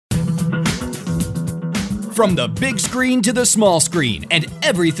From the big screen to the small screen and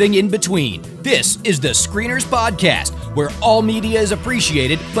everything in between, this is the Screeners Podcast, where all media is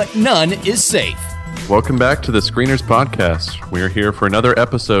appreciated, but none is safe. Welcome back to the Screeners Podcast. We are here for another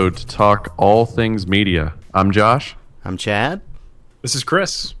episode to talk all things media. I'm Josh. I'm Chad. This is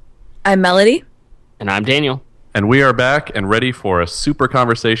Chris. I'm Melody. And I'm Daniel. And we are back and ready for a super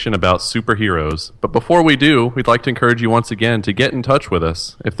conversation about superheroes. But before we do, we'd like to encourage you once again to get in touch with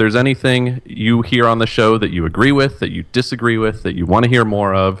us. If there's anything you hear on the show that you agree with, that you disagree with, that you want to hear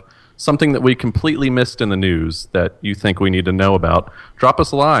more of, something that we completely missed in the news that you think we need to know about, drop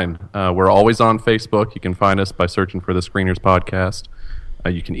us a line. We're always on Facebook. You can find us by searching for the Screeners Podcast.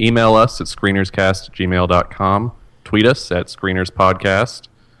 You can email us at screenerscast@gmail.com, tweet us at screenerspodcast.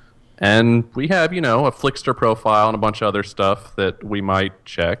 And we have, a Flickster profile and a bunch of other stuff that we might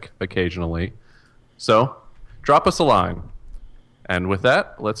check occasionally. So, drop us a line. And with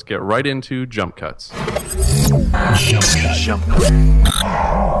that, let's get right into Jump Cuts. Jump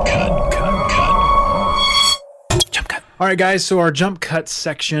cut. All right, guys, so our Jump Cut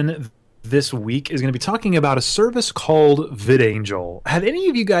section this week is going to be talking about a service called VidAngel. Have any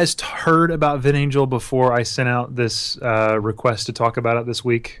of you guys heard about VidAngel before I sent out this request to talk about it this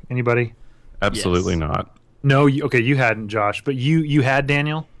week? Anybody? Absolutely not. No, okay, you hadn't, Josh, but you had,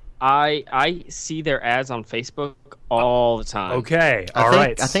 Daniel? I see their ads on Facebook all the time. Okay, all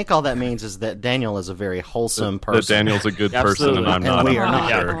right. I think all that means is that Daniel is a very wholesome person. That Daniel's a good person, and I'm not. And we are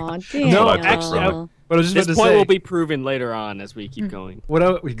not. Sure. No, actually, what I was just this about to point say, will be proven later on as we keep going.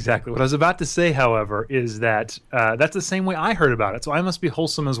 Exactly. What I was about to say, however, is that that's the same way I heard about it. So I must be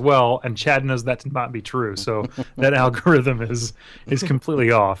wholesome as well, and Chad knows that to not be true. So that algorithm is completely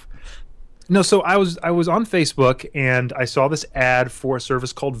off. No, so I was on Facebook and I saw this ad for a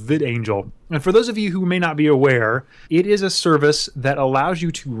service called VidAngel. And for those of you who may not be aware, it is a service that allows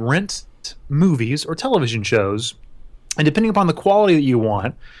you to rent movies or television shows, and depending upon the quality that you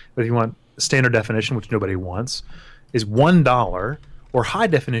want, whether you want standard definition, which nobody wants, is $1, or high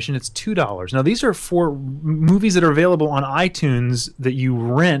definition, it's $2. Now, these are for movies that are available on iTunes that you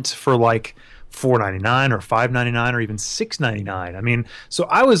rent for like $4.99 or $5.99 or even $6.99. I mean, so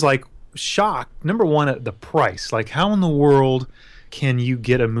I was like shocked, number one, at the price. Like, how in the world can you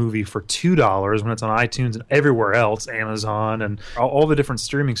get a movie for $2 when it's on iTunes and everywhere else, Amazon and all the different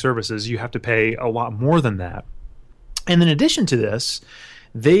streaming services? You have to pay a lot more than that. And in addition to this,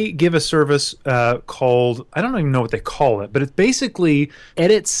 they give a service called, I don't even know what they call it, but it basically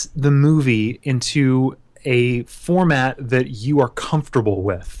edits the movie into a format that you are comfortable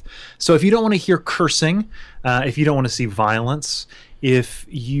with. So if you don't want to hear cursing, if you don't want to see violence, if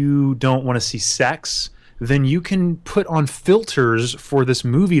you don't want to see sex, then you can put on filters for this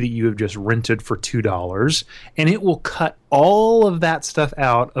movie that you have just rented for $2, and it will cut all of that stuff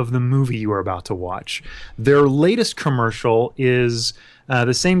out of the movie you are about to watch. Their latest commercial is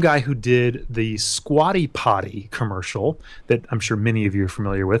the same guy who did the Squatty Potty commercial that I'm sure many of you are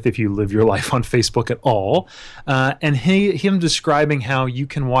familiar with if you live your life on Facebook at all, and him describing how you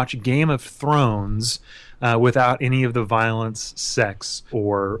can watch Game of Thrones without any of the violence, sex,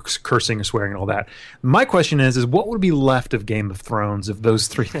 or cursing or swearing and all that. My question is what would be left of Game of Thrones if those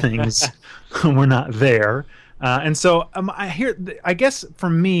three things were not there? And so I guess for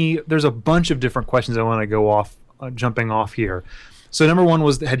me, there's a bunch of different questions I want to go off, jumping off here. So number one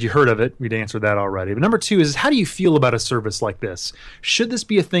was, had you heard of it? We'd answered that already. But number two is, how do you feel about a service like this? Should this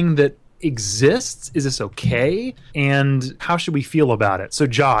be a thing that exists? Is this okay? And how should we feel about it? So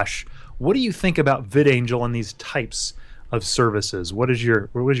Josh, what do you think about VidAngel and these types of services? What is your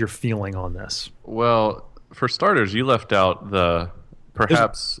feeling on this? Well, for starters, you left out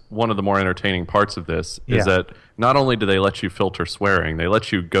perhaps one of the more entertaining parts of this is that not only do they let you filter swearing, they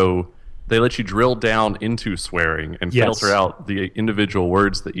let you drill down into swearing and filter out the individual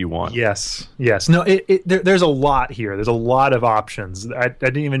words that you want. Yes. No, there's a lot here. There's a lot of options. I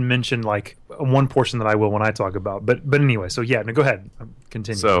didn't even mention like one portion that I will when I talk about. But anyway, so no, go ahead.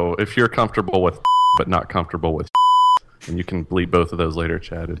 Continue. So if you're comfortable with but not comfortable with and you can bleep both of those later,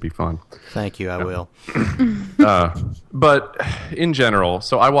 Chad, it'd be fun. Thank you, I will. But in general,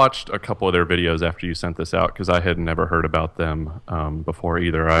 so I watched a couple of their videos after you sent this out because I had never heard about them before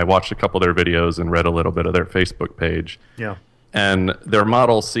either. I watched a couple of their videos and read a little bit of their Facebook page. Yeah. And their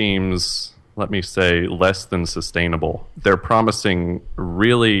model seems, let me say, less than sustainable. They're promising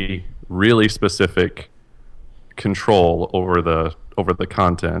really, really specific control over the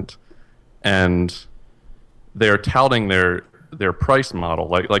content, and they're touting their price model.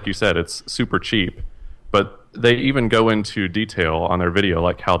 Like you said, it's super cheap, but they even go into detail on their video,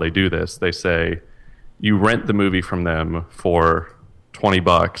 like how they do this. They say you rent the movie from them for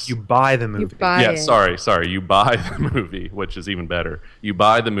 $20. You buy the movie. You buy Yeah, it. sorry. You buy the movie, which is even better. You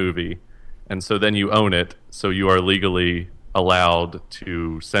buy the movie, and so then you own it, so you are legally allowed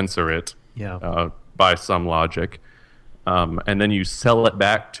to censor it by some logic. And then you sell it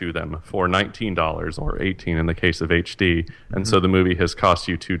back to them for $19 or $18 in the case of HD. And so the movie has cost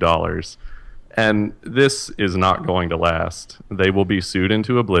you $2. And this is not going to last. They will be sued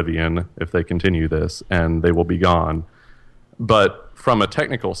into oblivion if they continue this, and they will be gone. But from a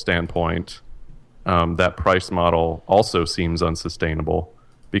technical standpoint, that price model also seems unsustainable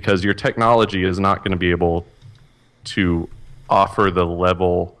because your technology is not going to be able to offer the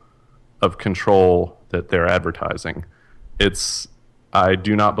level of control that they're advertising. I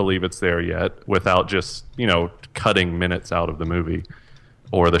do not believe it's there yet without just, cutting minutes out of the movie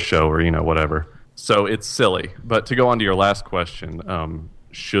or the show or, whatever. So it's silly. But to go on to your last question,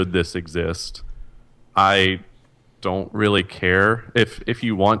 should this exist? I don't really care. If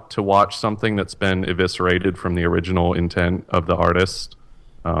you want to watch something that's been eviscerated from the original intent of the artist,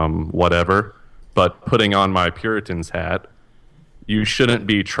 whatever. But putting on my Puritan's hat, you shouldn't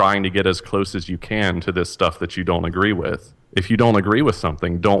be trying to get as close as you can to this stuff that you don't agree with. If you don't agree with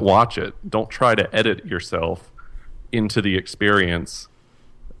something, don't watch it. Don't try to edit yourself into the experience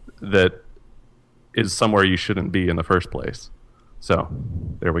that is somewhere you shouldn't be in the first place. So,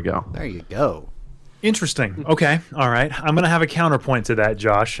 there we go. There you go. Interesting. Okay. All right. I'm going to have a counterpoint to that,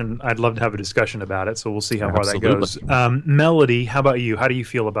 Josh, and I'd love to have a discussion about it. So we'll see how far that goes. Melody, how about you? How do you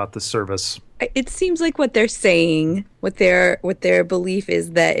feel about the service? It seems like what they're saying, what their belief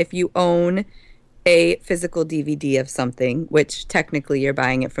is that if you own a physical DVD of something, which technically you're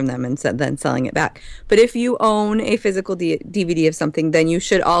buying it from them and then selling it back, but if you own a physical DVD of something, then you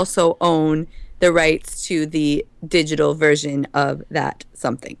should also own the rights to the digital version of that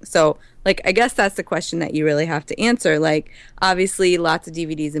something. So, I guess that's the question that you really have to answer. Obviously, lots of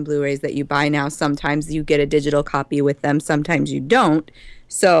DVDs and Blu-rays that you buy now, sometimes you get a digital copy with them, sometimes you don't.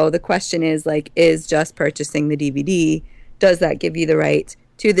 So the question is, is just purchasing the DVD, does that give you the right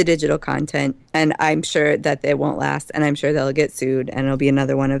to the digital content? And I'm sure that they won't last, and I'm sure they'll get sued, and it'll be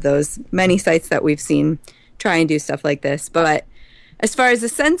another one of those many sites that we've seen try and do stuff like this. But as far as the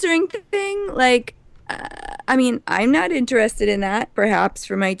censoring thing, I'm not interested in that. Perhaps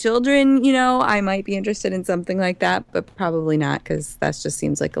for my children, I might be interested in something like that, but probably not, because that just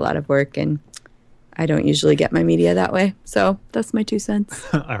seems like a lot of work, and I don't usually get my media that way. So that's my 2 cents.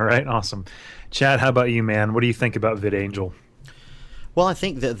 All right, awesome. Chad, how about you, man? What do you think about VidAngel? Well, I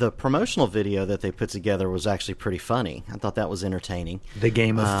think that the promotional video that they put together was actually pretty funny. I thought that was entertaining. The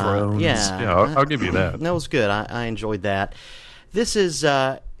Game of Thrones. Yeah, I'll give you that. That was good. I enjoyed that. This is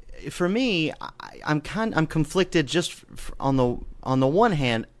for me. I'm conflicted. Just on the one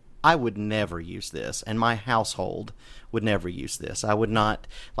hand, I would never use this, and my household would never use this. I would not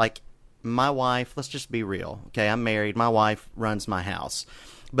my wife. Let's just be real, okay? I'm married. My wife runs my house,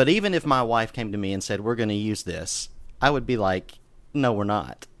 but even if my wife came to me and said we're going to use this, I would be like, no, we're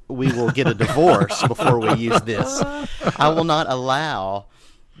not. We will get a divorce before we use this. I will not allow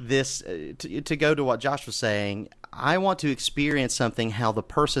this to go to what Josh was saying. I want to experience something how the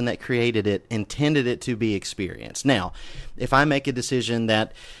person that created it intended it to be experienced. Now, if I make a decision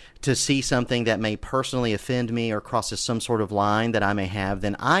that to see something that may personally offend me or crosses some sort of line that I may have,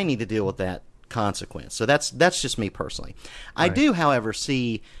 then I need to deal with that consequence. So that's just me personally. Right. I do, however,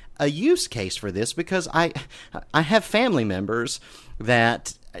 see a use case for this because I have family members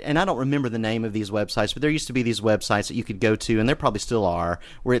that, and I don't remember the name of these websites, but there used to be these websites that you could go to, and there probably still are,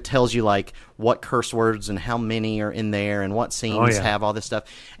 where it tells you what curse words and how many are in there and what scenes have all this stuff.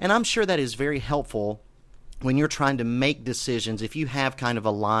 And I'm sure that is very helpful when you're trying to make decisions, if you have kind of a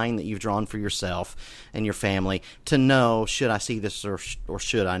line that you've drawn for yourself and your family, to know, should I see this or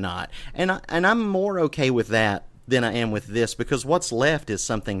should I not? And I'm more okay with that than I am with this, because what's left is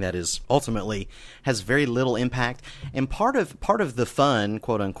something that is ultimately has very little impact. And part of the fun,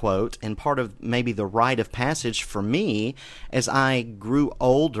 quote unquote, and part of maybe the rite of passage for me as I grew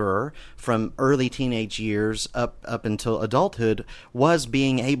older from early teenage years up until adulthood was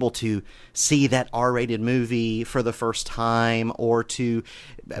being able to see that R-rated movie for the first time, or to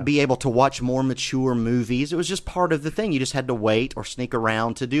be able to watch more mature movies. It was just part of the thing. You just had to wait or sneak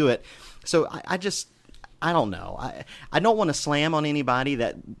around to do it. So I don't know. I don't want to slam on anybody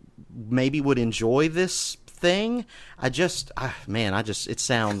that maybe would enjoy this thing. It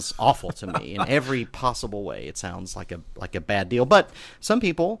sounds awful to me in every possible way. It sounds like a bad deal. But some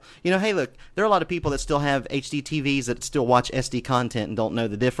people, hey, look, there are a lot of people that still have HD TVs that still watch SD content and don't know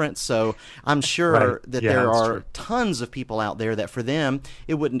the difference. So I'm sure that there are tons of people out there that for them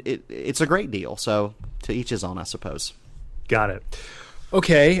it's a great deal. So to each his own, I suppose. Got it.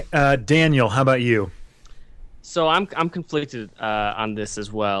 Okay, Daniel, how about you? So I'm conflicted on this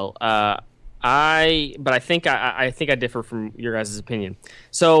as well. But I think I differ from your guys' opinion.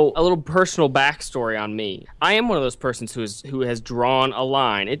 So a little personal backstory on me. I am one of those persons who has drawn a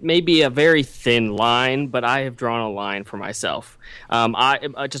line. It may be a very thin line, but I have drawn a line for myself.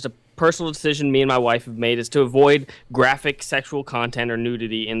 Just a personal decision me and my wife have made is to avoid graphic sexual content or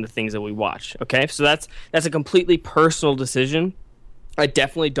nudity in the things that we watch. Okay, so that's a completely personal decision. I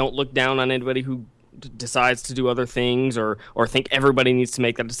definitely don't look down on anybody who decides to do other things or think everybody needs to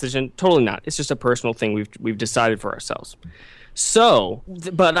make that decision. Totally not. It's just a personal thing we've decided for ourselves. So,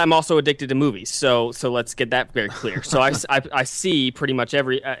 but I'm also addicted to movies. So let's get that very clear. So I see pretty much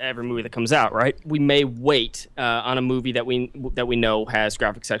every movie that comes out. Right? We may wait on a movie that we know has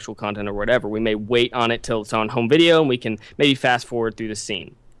graphic sexual content or whatever. We may wait on it till it's on home video, and we can maybe fast forward through the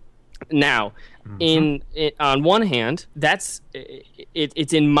scene. Now, on one hand, it's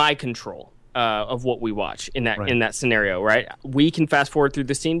in my control. Of what we watch in that scenario, right? We can fast forward through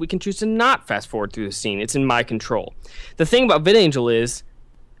the scene. We can choose to not fast forward through the scene. It's in my control. The thing about VidAngel is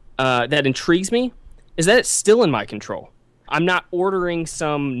that intrigues me is that it's still in my control. I'm not ordering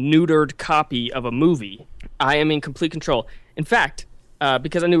some neutered copy of a movie. I am in complete control. In fact,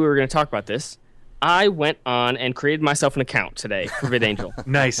 because I knew we were going to talk about this, I went on and created myself an account today for VidAngel.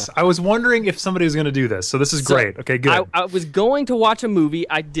 Nice. I was wondering if somebody was going to do this, so this is great. Okay, good. I was going to watch a movie.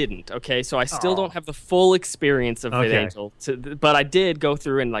 I didn't, okay? So I still don't have the full experience of VidAngel. But I did go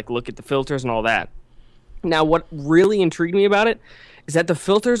through and look at the filters and all that. Now, what really intrigued me about it is that the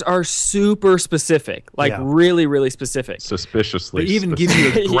filters are super specific, really, really specific. Suspiciously They even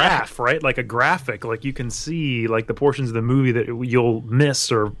specific. give you a graph, right? Like a graphic. Like you can see the portions of the movie that you'll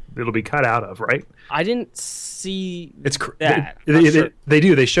miss or it'll be cut out of, right? I didn't see that. Sure. They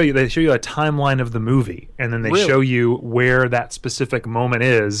do. They show you a timeline of the movie, and then they show you where that specific moment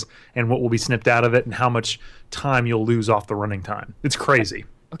is and what will be snipped out of it and how much time you'll lose off the running time. It's crazy.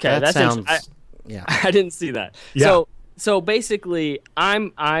 Okay, that sounds... I didn't see that. Yeah. So basically,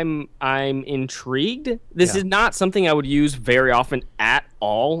 I'm intrigued. This is not something I would use very often at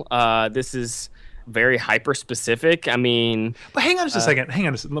all. This is very hyper specific. I mean, but hang on just a second.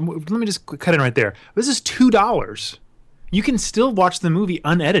 Let me just cut in right there. This is $2. You can still watch the movie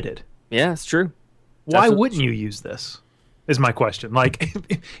unedited. Yeah, it's true. Why wouldn't you use this? Is my question.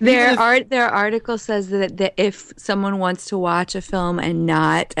 Their article says that if someone wants to watch a film and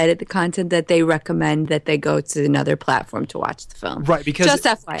not edit the content, that they recommend that they go to another platform to watch the film. Right, because just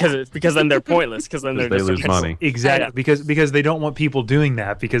FYI. Because then they're pointless. Because then they lose money. Exactly, because they don't want people doing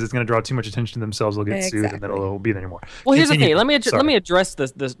that because it's going to draw too much attention to themselves. They'll get sued and then it'll be there anymore. Well, here's the thing. Let me address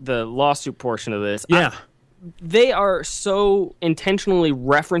the lawsuit portion of this. Yeah, they are so intentionally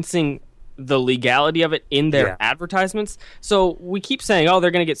referencing the legality of it in their advertisements. So we keep saying,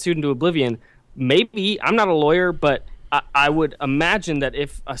 they're going to get sued into oblivion. Maybe. I'm not a lawyer, but I would imagine that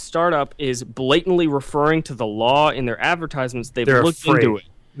if a startup is blatantly referring to the law in their advertisements, they've looked into it.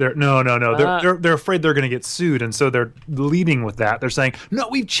 No. They're afraid they're going to get sued, and so they're leading with that. They're saying, "No,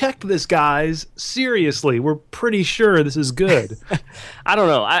 we've checked this, guys. Seriously, we're pretty sure this is good." I don't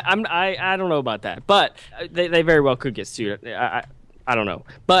know. I don't know about that, but they very well could get sued. I don't know.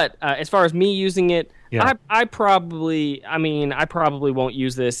 But as far as me using it, I probably won't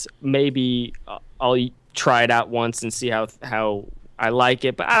use this. Maybe I'll try it out once and see how I like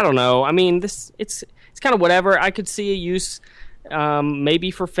it. But I don't know. I mean, it's kind of whatever. I could see a use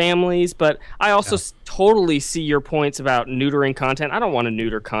maybe for families, but I also totally see your points about neutering content. I don't want to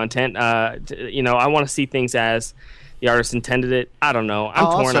neuter content. I want to see things as the artist intended it. I don't know. I'm torn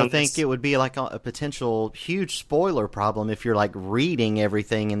on this. I also think it would be like a potential huge spoiler problem if you're reading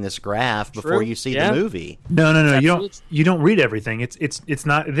everything in this graph before you see the movie. No. You don't read everything. It's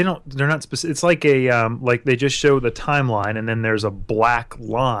not. They're not specific. It's like they just show the timeline and then there's a black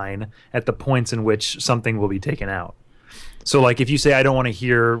line at the points in which something will be taken out. So if you say I don't want to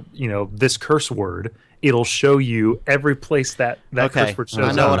hear this curse word, it'll show you every place that curse word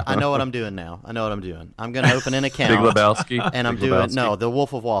shows up. I know what I'm doing now. I'm going to open an account. Big Lebowski. And I'm doing The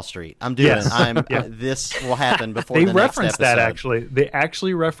Wolf of Wall Street. I'm doing. This will happen before they the next reference episode. that actually. They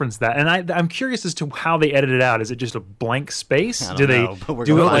actually reference that, and I'm curious as to how they edit it out. Is it just a blank space? I Do they don't know, but we're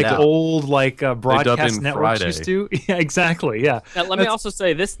do it gonna like find out. old broadcast networks Friday. used to? Yeah, exactly. Yeah. Now, let me also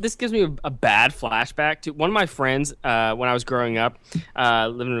say this gives me a bad flashback to one of my friends when I was growing up,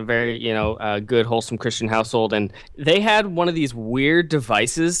 living in a very good wholesome Christian household, and they had one of these weird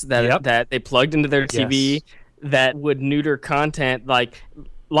devices that they plugged into their TV that would neuter content like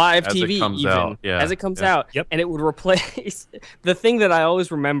live as TV as it comes out. and it would replace the thing that I always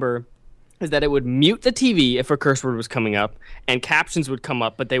remember is that it would mute the TV if a curse word was coming up, and captions would come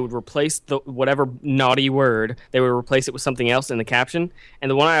up, but they would replace the whatever naughty word, they would replace it with something else in the caption. And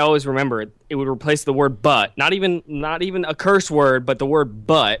the one I always remember, it would replace the word "but," not even a curse word, but the word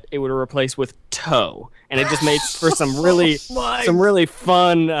 "but." It would replace with "toe," and it just made for some really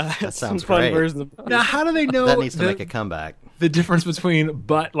fun, That sounds fun great. versions of. Now, how do they know That needs to make a comeback. the difference between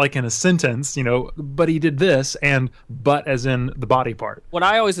 "but" like in a sentence, but he did this, and "but" as in the body part? What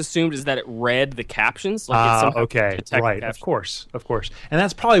I always assumed is that it read the captions. Like it somehow Okay, detected right, captions. of course, and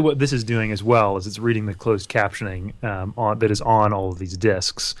that's probably what this is doing as well. Is it's reading the closed captioning that is on all of these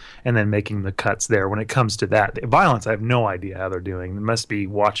discs, and then making the cuts there. When it comes to that, the violence, I have no idea how they're doing. They must be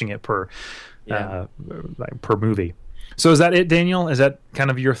watching it per movie. So is that it, Daniel? Is that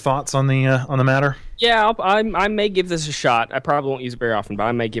kind of your thoughts on the matter? Yeah, I may give this a shot. I probably won't use it very often, but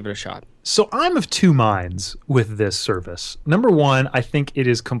I may give it a shot. So I'm of two minds with this service. Number one, I think it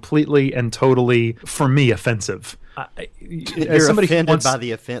is completely and totally, for me, offensive. You're offended by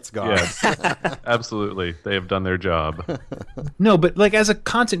the offense guard. Yes, absolutely. They have done their job. No, but like as a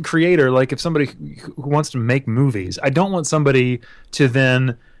content creator, like if somebody who wants to make movies, I don't want somebody to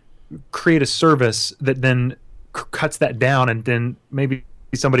then create a service that then cuts that down, and then maybe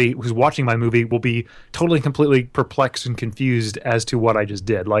somebody who's watching my movie will be totally completely perplexed and confused as to what I just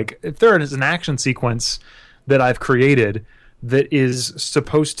did. Like if there is an action sequence that I've created that is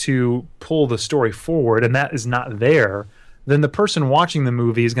supposed to pull the story forward and that is not there, then the person watching the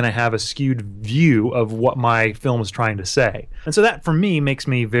movie is going to have a skewed view of what my film is trying to say. And so that, for me, makes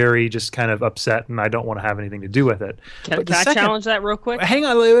me very just kind of upset, and I don't want to have anything to do with it. Can I challenge that real quick? Hang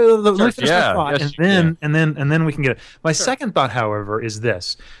on, let me finish Yeah, my thought, yes, and then we can get it. My second thought, however, is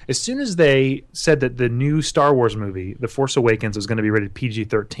this: as soon as they said that the new Star Wars movie, The Force Awakens, was going to be rated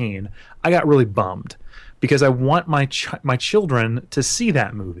PG-13, I got really bummed because I want my children to see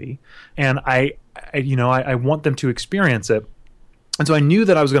that movie, and I want them to experience it. And so I knew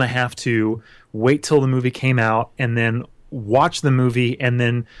that I was going to have to wait till the movie came out and then watch the movie and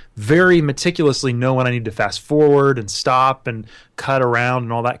then very meticulously know when I need to fast forward and stop and cut around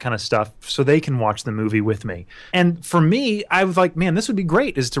and all that kind of stuff so they can watch the movie with me. And for me, I was like, man, this would be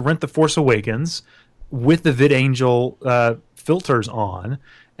great, is to rent The Force Awakens with the VidAngel filters on,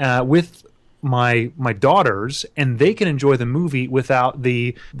 with my daughters, and they can enjoy the movie without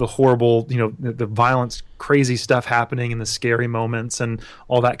the horrible, the violence, crazy stuff happening and the scary moments and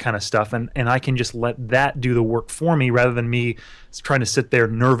all that kind of stuff, and I can just let that do the work for me rather than me trying to sit there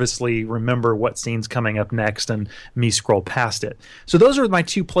nervously remember what scene's coming up next and me scroll past it. So those are my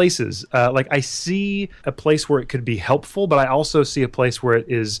two places. Like I see a place where it could be helpful, but I also see a place where it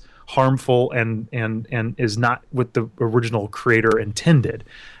is harmful and is not what the original creator intended.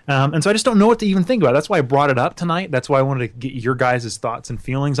 And so I just don't know what to even think about. That's why I brought it up tonight. That's why I wanted to get your guys' thoughts and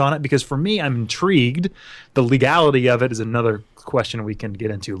feelings on it, because for me, I'm intrigued. The legality of it is another question we can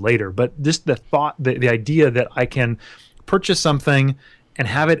get into later. But just the thought, the idea that I can purchase something and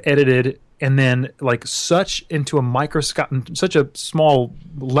have it edited and then like such into a such a small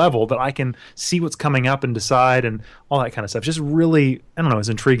level that I can see what's coming up and decide and all that kind of stuff. Just really, I don't know, is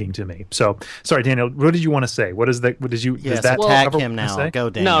intriguing to me. So, sorry, Daniel, what did you want to say? What is that? What did you? Yes, does that attack him now.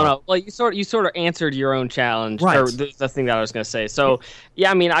 Go, Daniel. No. Well, you sort of answered your own challenge, Right. or the thing that I was going to say. So, yeah,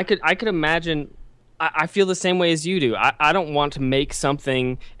 I mean, I could imagine. I feel the same way as you do. I don't want to make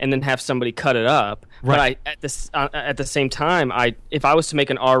something and then have somebody cut it up. Right. But at the same time, if I was to make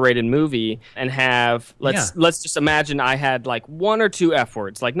an R-rated movie and have let's just imagine I had like one or two F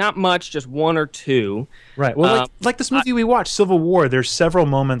words, like not much, just one or two. Right. Well, like this movie we watched, Civil War. There's several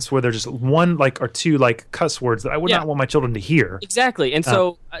moments where there's just one or two like cuss words that I would not want my children to hear. Exactly, and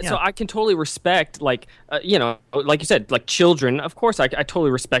so I can totally respect like like you said, like children. Of course, I totally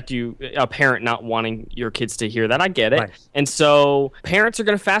respect you, a parent not wanting your kids to hear that. I get it, Right. and so parents are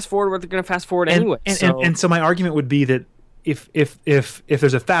going to fast forward what they're going to fast forward anyway. And so my argument would be that if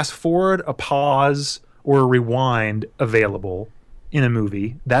there's a fast forward, a pause, or a rewind available in a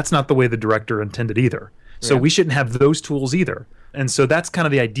movie, that's not the way the director intended either. So we shouldn't have those tools either. And so that's kind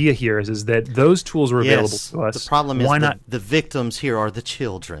of the idea here is that those tools are available to us. The problem is Why not? the victims here are the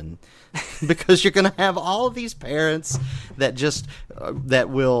children. Because you're going to have all of these parents that just that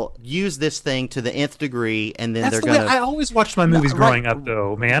will use this thing to the nth degree, and then That's they're the going way to. I always watched my movies growing up,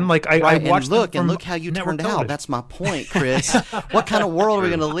 though, man. Like I watched and look how you turned out. That's my point, Chris. What kind of world are we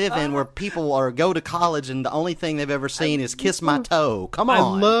going to live in where people go to college and the only thing they've ever seen is "Kiss My Toe"? Come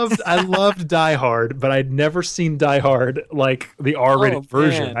on. I loved Die Hard, but I'd never seen Die Hard like the R-rated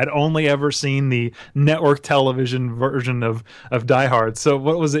version. man. I'd only ever seen the network television version of Die Hard. So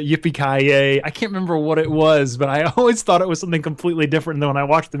what was it? Yippee-ki-yay! I can't remember what it was, but I always thought it was something completely different. And then when I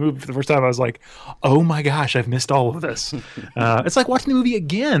watched the movie for the first time, I was like, "Oh my gosh, I've missed all of this." It's like watching the movie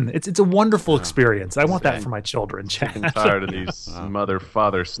again. It's a wonderful experience. I want that for my children. I'm tired of these mother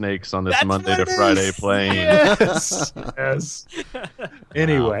father snakes on this That's Monday what to it Friday is. plane. Yes. Yes.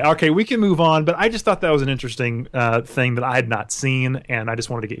 Anyway, okay, we can move on. But I just thought that was an interesting thing that I had not seen, and I just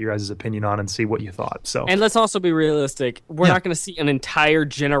wanted to get your guys' opinion on and see what you thought. So, And let's also be realistic. We're Yeah. not going to see an entire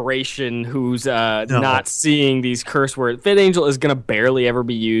generation who's not seeing these curse words. VidAngel is going to barely ever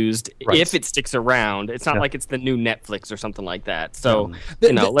be used Right. if it sticks around. It's not Yeah. like it's the new Netflix or something like that. So,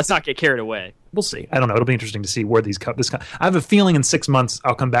 let's not get carried away. we'll see. I don't know. It'll be interesting to see where these I have a feeling in 6 months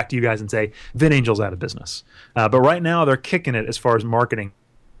I'll come back to you guys and say VidAngel's out of business. But right now they're kicking it as far as marketing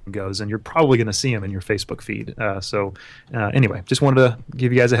goes, and you're probably going to see them in your Facebook feed. Anyway, just wanted to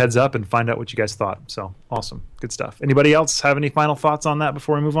give you guys a heads up and find out what you guys thought. So awesome. Good stuff. Anybody else have any final thoughts on that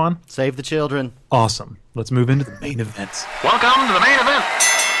before we move on? Save the children. Awesome. Let's move into the main event. Welcome to the main event.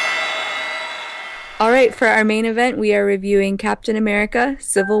 All right, for our main event, we are reviewing Captain America: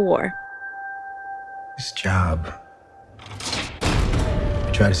 Civil War. This job,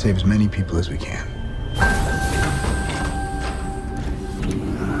 we try to save as many people as we can.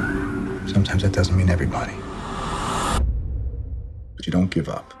 Sometimes that doesn't mean everybody. But you don't give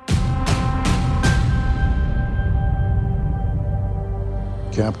up.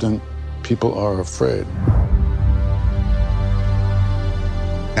 Captain, people are afraid.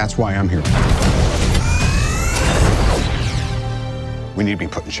 That's why I'm here. We need to be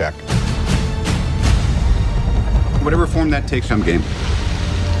put in check. Whatever form that takes, I'm game.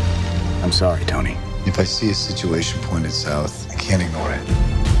 I'm sorry, Tony. If I see a situation pointed south, I can't ignore it.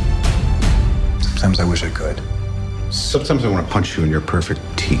 Sometimes I wish I could. Sometimes I want to punch you in your perfect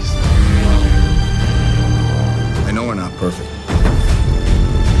teeth. I know we're not perfect.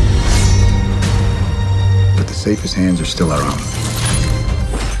 But the safest hands are still our own.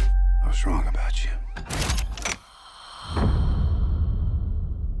 I was wrong about you.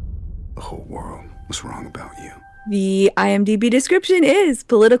 The whole world was wrong about you. The IMDb description is: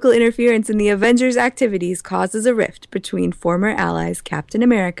 political interference in the Avengers' activities causes a rift between former allies Captain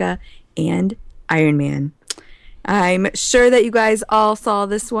America and Iron Man. I'm sure that you guys all saw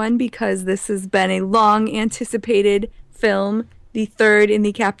this one because this has been a long anticipated film, the third in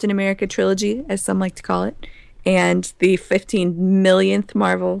the Captain America trilogy, as some like to call it, and the 15 millionth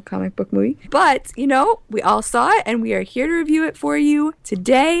Marvel comic book movie. But, we all saw it, and we are here to review it for you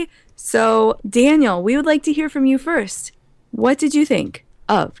today. So, Daniel, we would like to hear from you first. What did you think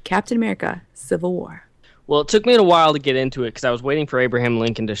of Captain America: Civil War? Well, it took me a while to get into it because I was waiting for Abraham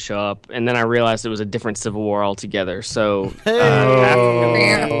Lincoln to show up, and then I realized it was a different Civil War altogether. So, He'll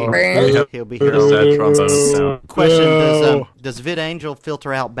be here. Sad trombone sound. Question: Does VidAngel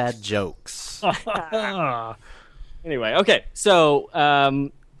filter out bad jokes? Anyway, okay, so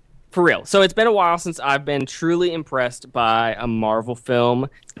for real. So it's been a while since I've been truly impressed by a Marvel film.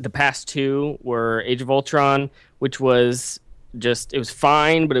 The past two were Age of Ultron, which was it was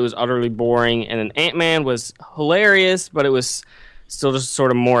fine, but it was utterly boring. And then Ant-Man was hilarious, but it was still just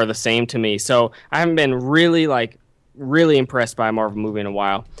sort of more of the same to me. So I haven't been really impressed by a Marvel movie in a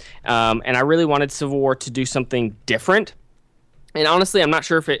while. And I really wanted Civil War to do something different. And honestly, I'm not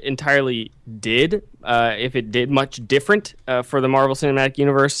sure if it entirely did, if it did much different for the Marvel Cinematic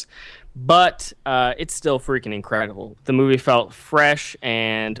Universe, but it's still freaking incredible. The movie felt fresh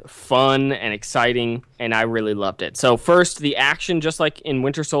and fun and exciting, and I really loved it. So first, the action, just like in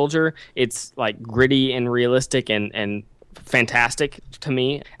Winter Soldier, it's like gritty and realistic and fantastic to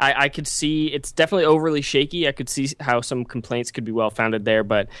me. I could see it's definitely overly shaky. I could see how some complaints could be well founded there,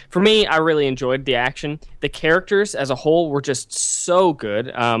 but for me, I really enjoyed the action. The characters as a whole were just so good.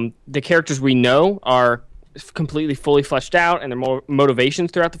 The characters we know are completely fully fleshed out, and their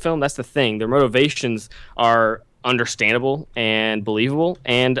motivations throughout the film. That's the thing. Their motivations are understandable and believable,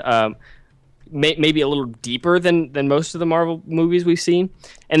 and maybe a little deeper than most of the Marvel movies we've seen.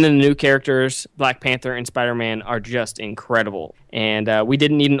 And then the new characters, Black Panther and Spider-Man, are just incredible. And we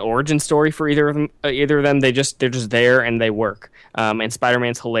didn't need an origin story for either of them. They're just there and they work. And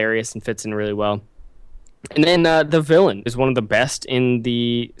Spider-Man's hilarious and fits in really well. And then the villain is one of the best in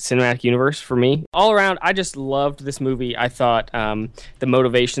the cinematic universe for me. All around, I just loved this movie. I thought the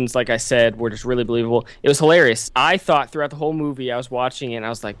motivations, like I said, were just really believable. It was hilarious. I thought throughout the whole movie, I was watching it, and I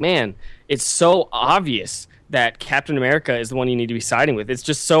was like, man, it's so obvious that Captain America is the one you need to be siding with. It's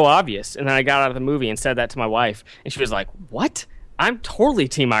just so obvious. And then I got out of the movie and said that to my wife, and she was like, what? I'm totally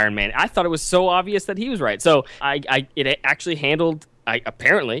Team Iron Man. I thought it was so obvious that he was right. So it actually handled.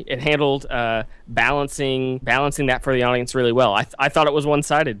 Apparently, it handled balancing that for the audience really well. I thought it was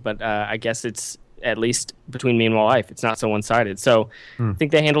one-sided, but I guess it's, at least between me and my wife, it's not so one-sided. So I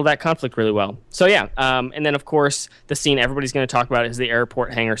think they handled that conflict really well. So yeah, and then of course the scene everybody's going to talk about is the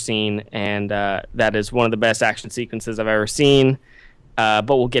airport hangar scene, and that is one of the best action sequences I've ever seen. But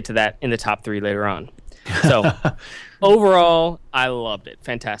we'll get to that in the top 3 later on. So overall, I loved it.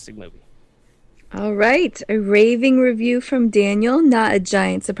 Fantastic movie. All right, a raving review from Daniel, not a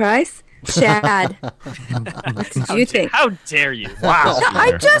giant surprise. Chad, what did you think? How dare you? Wow. No,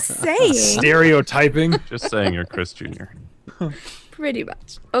 I'm just saying. Stereotyping. Just saying you're Chris Jr. Pretty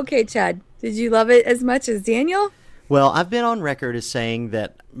much. Okay, Chad, did you love it as much as Daniel? Well, I've been on record as saying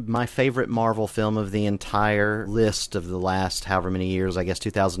that my favorite Marvel film of the entire list of the last however many years, I guess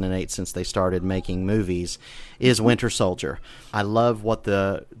 2008 since they started making movies, is Winter Soldier. I love what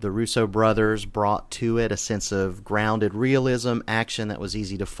the Russo brothers brought to it, a sense of grounded realism, action that was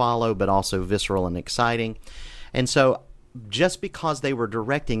easy to follow, but also visceral and exciting. And so just because they were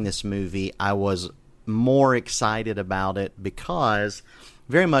directing this movie, I was more excited about it because,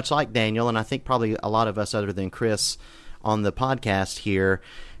 very much like Daniel, and I think probably a lot of us other than Chris on the podcast here,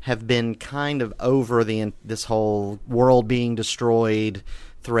 have been kind of over this whole world being destroyed,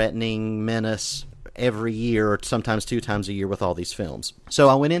 threatening menace every year, or sometimes 2 times a year with all these films. So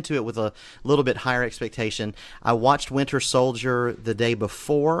I went into it with a little bit higher expectation. I watched Winter Soldier the day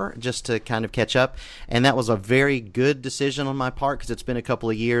before just to kind of catch up, and that was a very good decision on my part because it's been a couple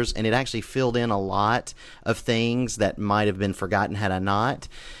of years, and it actually filled in a lot of things that might have been forgotten had I not.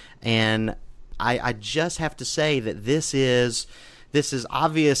 And I just have to say that this is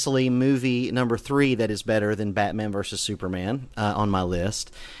obviously movie number 3 that is better than Batman vs. Superman on my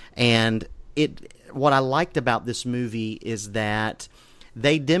list. And what I liked about this movie is that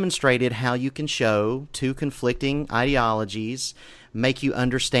they demonstrated how you can show 2 conflicting ideologies, make you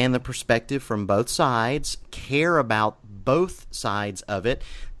understand the perspective from both sides, care about both sides of it,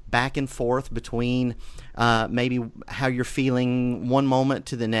 back and forth between maybe how you're feeling one moment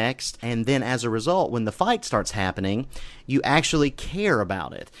to the next, and then as a result, when the fight starts happening, you actually care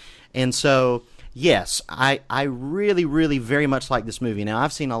about it. And so, yes, I really, really very much like this movie. Now,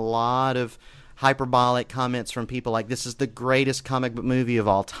 I've seen a lot of hyperbolic comments from people like, this is the greatest comic book movie of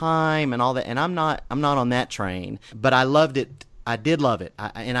all time and all that, and I'm not on that train, but I loved it. I did love it,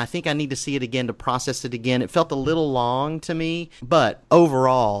 and I think I need to see it again to process it again. It felt a little long to me, but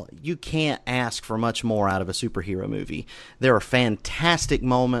overall, you can't ask for much more out of a superhero movie. There are fantastic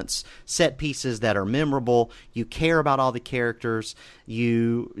moments, set pieces that are memorable. You care about all the characters.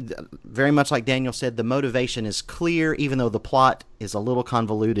 You, very much like Daniel said, the motivation is clear, even though the plot is a little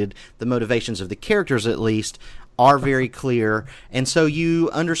convoluted. The motivations of the characters, at least, are very clear, and so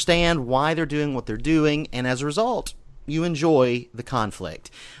you understand why they're doing what they're doing, and as a result, you enjoy the conflict.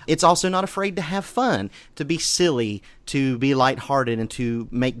 It's also not afraid to have fun, to be silly, to be lighthearted, and to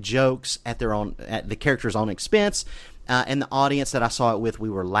make jokes at the character's own expense. And the audience that I saw it with, we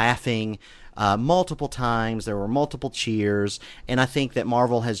were laughing multiple times. There were multiple cheers, and I think that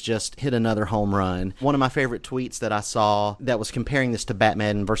Marvel has just hit another home run. One of my favorite tweets that I saw that was comparing this to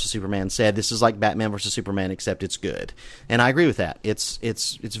Batman vs. Superman said, "This is like Batman vs. Superman, except it's good." And I agree with that. It's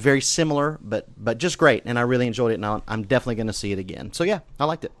very similar, but just great, and I really enjoyed it, and I'm definitely going to see it again. So yeah, I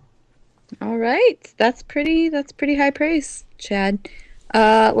liked it. All right, that's pretty high praise, Chad.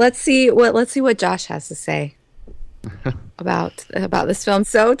 Let's see what Josh has to say about this film.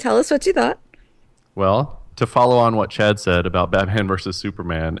 So tell us what you thought. Well, to follow on what Chad said about Batman versus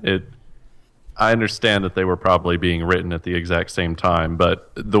Superman, I understand that they were probably being written at the exact same time, but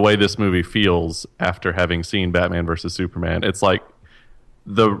the way this movie feels after having seen Batman versus Superman, it's like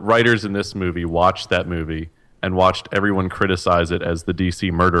the writers in this movie watched that movie and watched everyone criticize it as the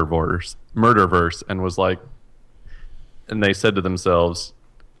DC murderverse, and was like, and they said to themselves,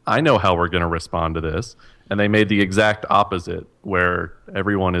 I know how we're going to respond to this. And they made the exact opposite, where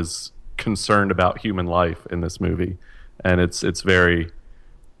everyone is concerned about human life in this movie, and it's a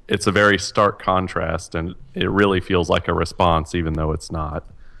very stark contrast, and it really feels like a response, even though it's not.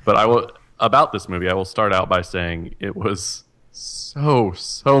 But about this movie, I will start out by saying it was so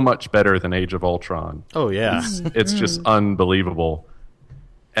much better than Age of Ultron. Oh yeah, it's just unbelievable.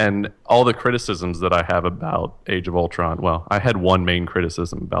 And all the criticisms that I have about Age of Ultron, well, I had one main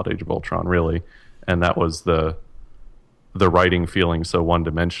criticism about Age of Ultron, really, and that was the writing feeling so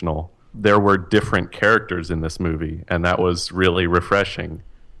one-dimensional. There were different characters in this movie, and that was really refreshing.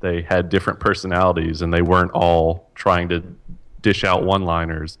 They had different personalities, and they weren't all trying to dish out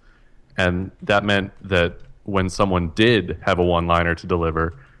one-liners. And that meant that when someone did have a one-liner to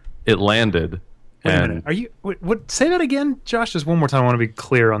deliver, it landed. Wait a minute. Are you? What? Say that again, Josh. Just one more time. I want to be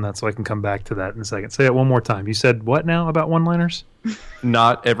clear on that, so I can come back to that in a second. Say it one more time. You said what now about one-liners?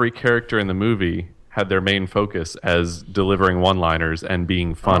 Not every character in the movie had their main focus as delivering one-liners and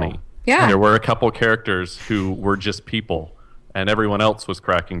being funny. Oh. Yeah. There were a couple characters who were just people, and everyone else was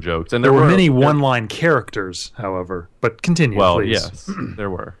cracking jokes. And there were many one-line characters, however. But continue, please. Yes, there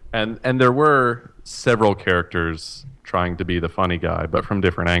were. And there were several characters trying to be the funny guy, but from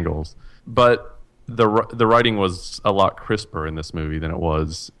different angles. But the writing was a lot crisper in this movie than it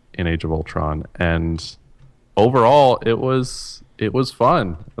was in Age of Ultron. And overall, it was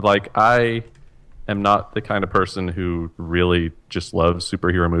fun. Like, I am not the kind of person who really just loves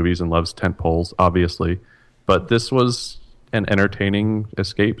superhero movies and loves tentpoles, obviously. But this was an entertaining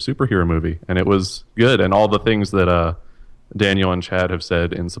escape superhero movie, and it was good. And all the things that Daniel and Chad have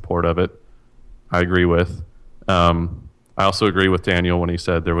said in support of it, I agree with. I also agree with Daniel when he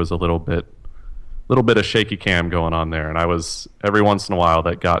said there was a little bit of shaky cam going on there, and I was every once in a while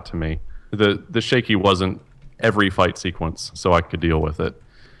that got to me. The shaky wasn't every fight sequence, so I could deal with it.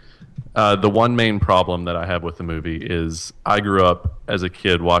 The one main problem that I have with the movie is I grew up as a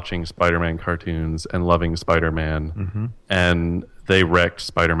kid watching Spider-Man cartoons and loving Spider-Man, and they wrecked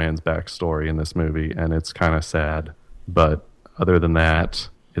Spider-Man's backstory in this movie, and it's kind of sad. But other than that,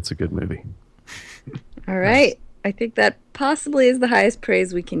 it's a good movie. All right. I think that possibly is the highest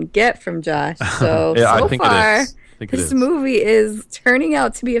praise we can get from Josh. So, yeah, so I think far, it is. this movie is turning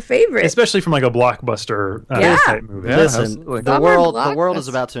out to be a favorite. Especially from like a blockbuster type movie. Yeah, Listen, absolutely. the world is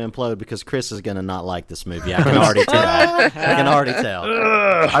about to implode because Chris is going to not like this movie. I can already tell. I can already tell.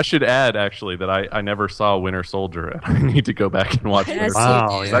 I should add, actually, that I never saw Winter Soldier, and I need to go back and watch Winter Soldier.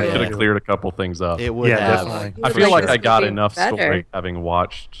 Wow, That could have cleared a couple things up. It would have. definitely. I feel like I got movie enough better. story having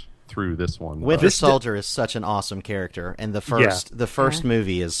watched through this one. Winter Soldier is such an awesome character, and the first Yeah.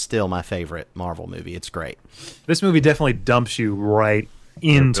 movie is still my favorite Marvel movie. It's great. This movie definitely dumps you right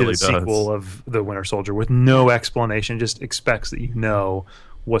into really the does. sequel of The Winter Soldier with no explanation, just expects that you know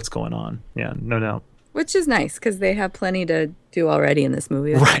what's going on. Yeah, no doubt. Which is nice because they have plenty to do already in this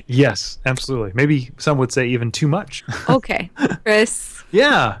movie. Right, yes, absolutely. Maybe some would say even too much. Okay, Chris,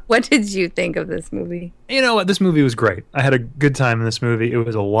 Yeah. what did you think of this movie? You know what? This movie was great. I had a good time in this movie. It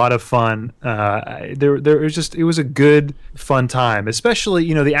was a lot of fun. It was a good, fun time. Especially,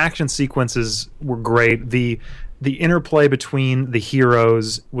 you know, the action sequences were great. The interplay between the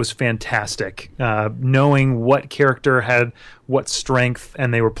heroes was fantastic. Knowing what character had what strength,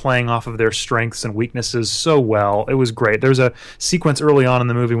 and they were playing off of their strengths and weaknesses so well. It was great. There's a sequence early on in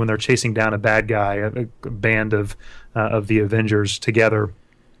the movie when they're chasing down a bad guy, a band of the Avengers together.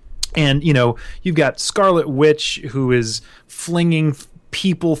 And, you know, you've got Scarlet Witch who is flinging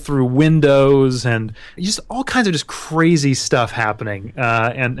people through windows and just all kinds of just crazy stuff happening,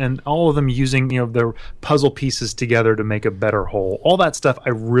 and all of them using, you know, their puzzle pieces together to make a better whole. All that stuff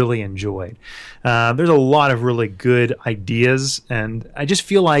I really enjoyed. There's a lot of really good ideas, and I just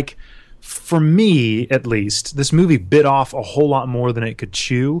feel like, for me at least, this movie bit off a whole lot more than it could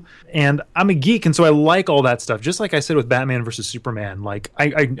chew. And I'm a geek, and so I like all that stuff. Just like I said with Batman versus Superman, like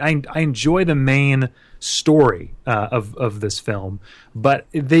I enjoy the main story of this film, but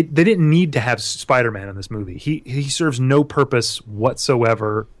they didn't need to have Spider-Man in this movie. He serves no purpose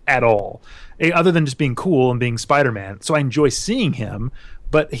whatsoever at all, other than just being cool and being Spider-Man. So I enjoy seeing him,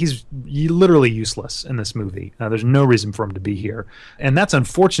 but he's literally useless in this movie. There's no reason for him to be here. And that's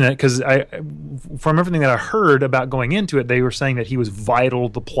unfortunate because from everything that I heard about going into it, they were saying that he was vital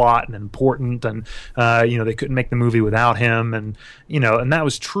to the plot and important, and you know, they couldn't make the movie without him, and you know, and that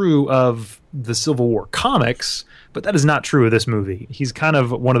was true of the Civil War comics, but that is not true of this movie. He's kind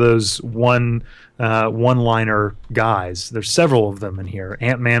of one of those one-liner guys. There's several of them in here.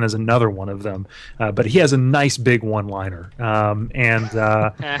 Ant-Man is another one of them, but he has a nice big one-liner.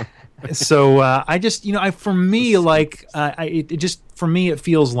 So I just, you know, for me, like, for me, it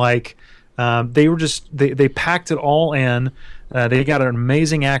feels like they packed it all in. They got an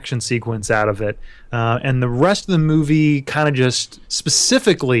amazing action sequence out of it, and the rest of the movie kind of just,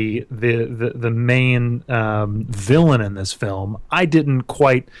 specifically the main villain in this film, I didn't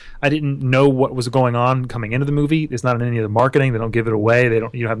know what was going on coming into the movie. It's not in any of the marketing. They don't give it away.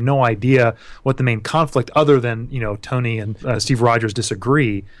 You have no idea what the main conflict, other than, you know, Tony and Steve Rogers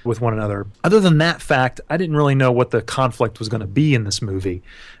disagree with one another. Other than that fact, I didn't really know what the conflict was going to be in this movie.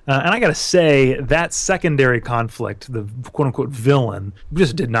 And I got to say, that secondary conflict, the quote-unquote villain,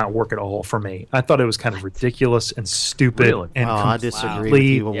 just did not work at all for me. I thought it was kind of ridiculous and stupid. Really? And I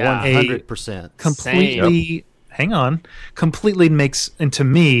disagree with you 100%. Completely hang on, completely makes, and to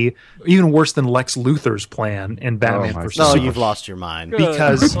me, even worse than Lex Luthor's plan in Batman vs. Oh, Superman. you've lost your mind.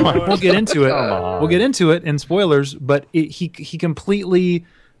 Because we'll get into it. We'll get into it in spoilers, but he completely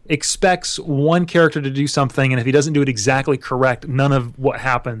expects one character to do something, and if he doesn't do it exactly correct, none of what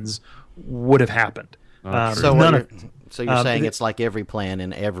happens would have happened. So you're saying it's like every plan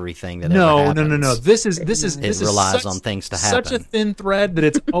and everything that ever happens. No. This is relies on things to happen. Such a thin thread that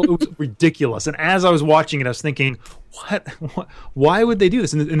it was ridiculous. And as I was watching it, I was thinking, what? Why would they do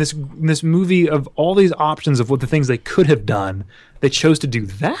this? In this movie of all these options of what the things they could have done, they chose to do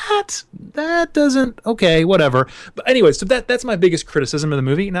that? That doesn't... Okay, whatever. But anyway, so that's my biggest criticism of the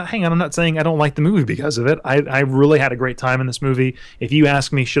movie. Now, hang on, I'm not saying I don't like the movie because of it. I really had a great time in this movie. If you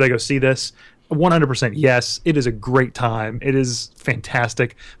ask me, should I go see this? 100% yes. It is a great time. It is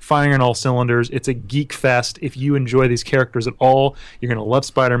fantastic. Firing on all cylinders. It's a geek fest. If you enjoy these characters at all, you're going to love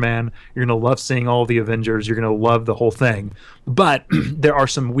Spider-Man. You're going to love seeing all the Avengers. You're going to love the whole thing. But there are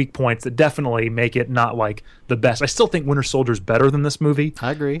some weak points that definitely make it not like the best. I still think Winter Soldier is better than this movie.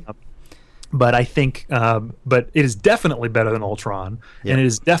 I agree. But I think, but it is definitely better than Ultron, and it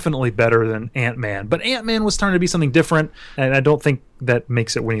is definitely better than Ant-Man. But Ant-Man was starting to be something different, and I don't think that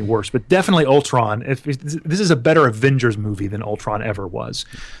makes it any worse. But definitely Ultron. This is a better Avengers movie than Ultron ever was.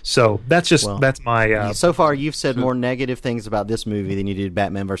 So that's that's my. So far, you've said more negative things about this movie than you did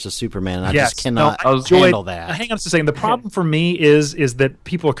Batman versus Superman, and I yes, just cannot handle that. Hang on just a second. The problem for me is that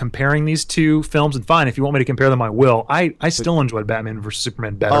people are comparing these two films, and fine, if you want me to compare them, I will. I still enjoyed Batman versus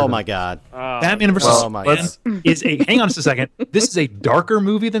Superman better. Oh my God. Batman versus Superman is a. Hang on just a second. This is a darker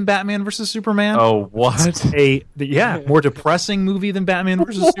movie than Batman versus Superman. Oh, what? It's more depressing movie than Batman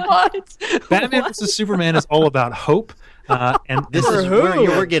versus Superman. Batman versus Superman is all about hope. And this is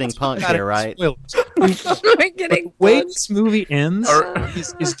we're getting punked here, right? We're getting the way this movie ends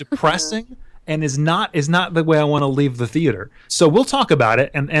is depressing. And is not the way I want to leave the theater. So we'll talk about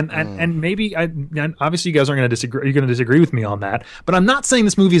it, and maybe obviously you guys aren't going to disagree. You're going to disagree with me on that. But I'm not saying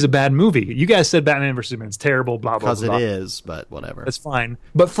this movie is a bad movie. You guys said Batman vs Superman is terrible, blah blah blah. Because it is, but whatever. That's fine.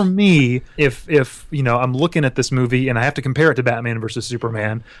 But for me, if I'm looking at this movie and I have to compare it to Batman versus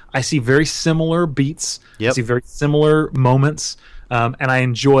Superman, I see very similar beats. I see very similar moments. And I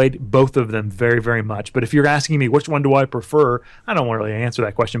enjoyed both of them very, very much. But if you're asking me which one do I prefer, I don't want to really answer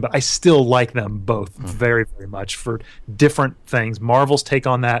that question. But I still like them both very, very much for different things. Marvel's take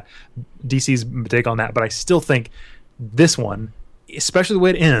on that, DC's take on that. But I still think this one, especially the way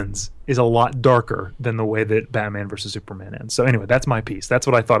it ends, is a lot darker than the way that Batman versus Superman ends. So anyway, that's my piece. That's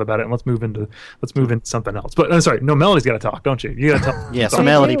what I thought about it. And let's move into something else. But I'm sorry, no, Melody's got to talk, don't you? You got to tell. Yes,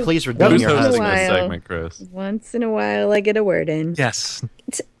 Melody, please redeem your husband. This segment, Chris. Once in a while, I get a word in. Yes.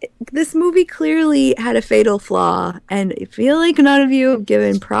 This movie clearly had a fatal flaw, and I feel like none of you have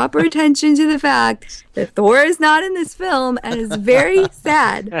given proper attention to the fact that Thor is not in this film, and it's very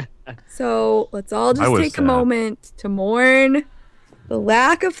sad. So let's all just take a moment to mourn the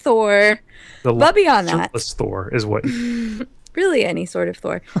lack of Thor. But beyond that, Thor is what really any sort of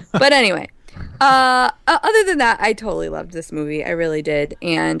Thor. But anyway, other than that, I totally loved this movie. I really did,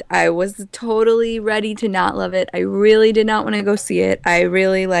 and I was totally ready to not love it. I really did not want to go see it. I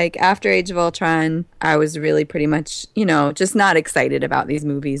really after Age of Ultron, I was really pretty much just not excited about these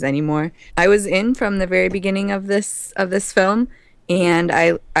movies anymore. I was in from the very beginning of this film. And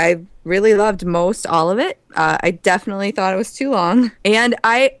I really loved all of it. I definitely thought it was too long. And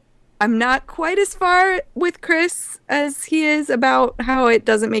I'm not quite as far with Chris as he is about how it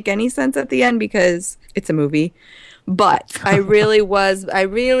doesn't make any sense at the end because it's a movie. But I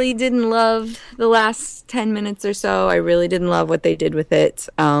really didn't love the last 10 minutes or so. I really didn't love what they did with it.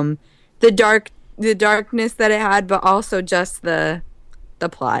 The darkness that it had, but also just the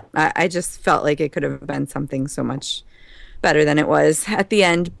plot. I just felt like it could have been something so much better than it was at the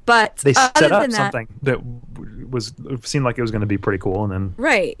end. But they set up something that seemed like it was going to be pretty cool, and then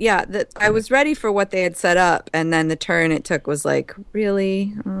I was ready for what they had set up, and then the turn it took was like,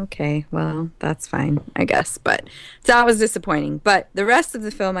 really? Okay, well, that's fine, I guess. But so that was disappointing. But the rest of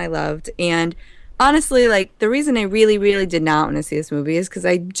the film I loved, and honestly, the reason I really, really did not want to see this movie is because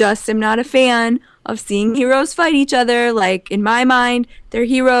I just am not a fan of seeing heroes fight each other. In my mind, they're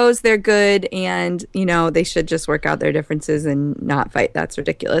heroes, they're good, and, they should just work out their differences and not fight. That's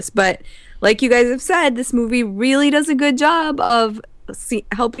ridiculous. But like you guys have said, this movie really does a good job of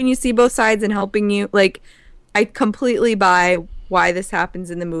helping you see both sides and helping you, I completely buy why this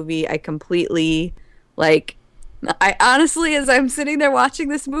happens in the movie. I completely, I honestly, as I'm sitting there watching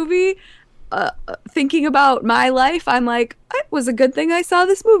this movie, thinking about my life, I'm like, it was a good thing I saw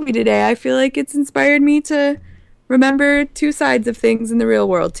this movie today. I feel like it's inspired me to remember two sides of things in the real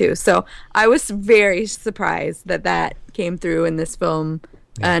world too. So I was very surprised that came through in this film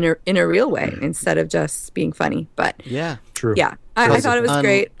in a real way instead of just being funny. But yeah, true. Yeah, I thought it was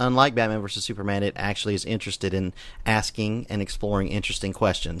great. Unlike Batman vs Superman, it actually is interested in asking and exploring interesting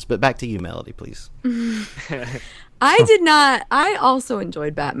questions. But back to you, Melody, please. I also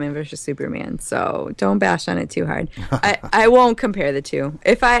enjoyed Batman vs Superman, so don't bash on it too hard. I won't compare the two.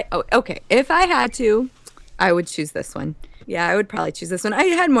 If I had to, I would choose this one. Yeah, I would probably choose this one. I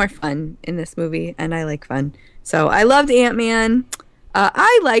had more fun in this movie, and I like fun. So I loved Ant-Man.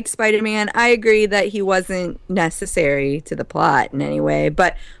 I liked Spider-Man. I agree that he wasn't necessary to the plot in any way,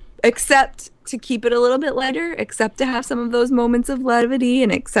 but except to keep it a little bit lighter, except to have some of those moments of levity,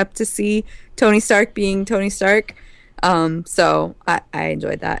 and except to see Tony Stark being Tony Stark. So I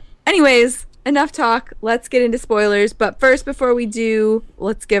enjoyed that. Anyways, enough talk. Let's get into spoilers. But first, before we do,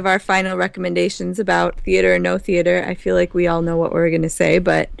 let's give our final recommendations about theater or no theater. I feel like we all know what we're going to say,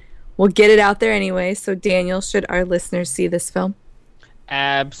 but we'll get it out there anyway. So Daniel, should our listeners see this film?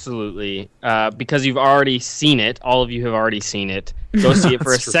 Absolutely. Because you've already seen it. All of you have already seen it. Go see it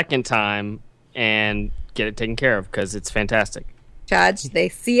for a second time and get it taken care of because it's fantastic. Chad, should they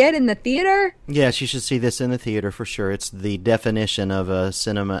see it in the theater? Yes, you should see this in the theater for sure. It's the definition of a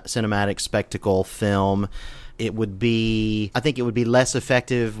cinematic spectacle film. I think it would be less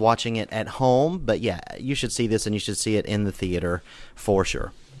effective watching it at home, but yeah, you should see this and you should see it in the theater for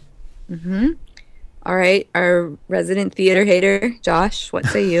sure. Mm-hmm. All right, our resident theater hater, Josh, what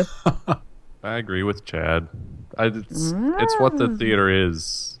say you? I agree with Chad. It's what the theater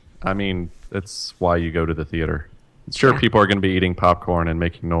is. I mean, it's why you go to the theater. Sure, people are going to be eating popcorn and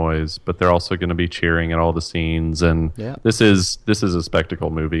making noise, but they're also going to be cheering at all the scenes. And this is a spectacle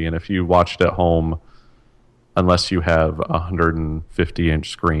movie. And if you watched at home, unless you have a 150-inch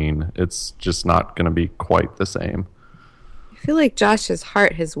screen, it's just not going to be quite the same. I feel like Josh's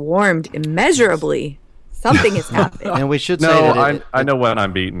heart has warmed immeasurably. Something has happened. And we should say that I know when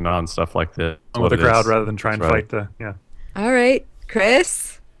I'm beaten on stuff like this. With the crowd rather than try and fight the... Yeah. All right,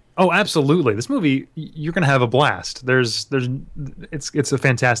 Chris? Oh, absolutely. This movie, you're going to have a blast. It's a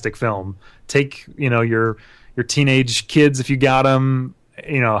fantastic film. Take, your teenage kids if you got them.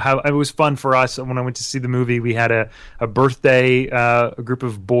 It was fun for us when I went to see the movie. We had a birthday, a group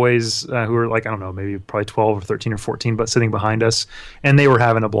of boys who were like, I don't know, maybe probably 12 or 13 or 14, but sitting behind us, and they were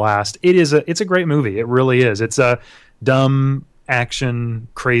having a blast. It's a great movie. It really is. It's a dumb, action,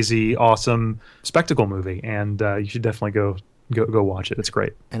 crazy, awesome spectacle movie, and you should definitely go watch it. It's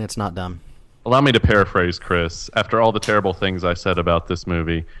great. And it's not dumb. Allow me to paraphrase Chris. After all the terrible things I said about this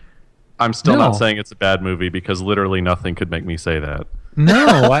movie, I'm still not saying it's a bad movie because literally nothing could make me say that.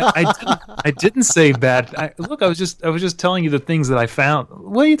 No, I didn't say bad. I was just telling you the things that I found.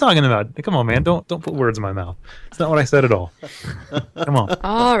 What are you talking about? Come on, man! Don't put words in my mouth. It's not what I said at all. Come on.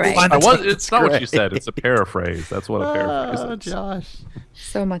 All right. It's not what you said. It's a paraphrase. That's what a paraphrase is. Josh.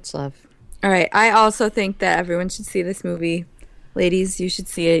 So much love. All right. I also think that everyone should see this movie. Ladies, you should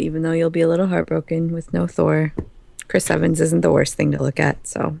see it, even though you'll be a little heartbroken with no Thor. Chris Evans isn't the worst thing to look at,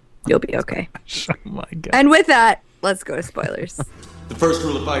 so you'll be okay. Oh my God. And with that, let's go to spoilers. The first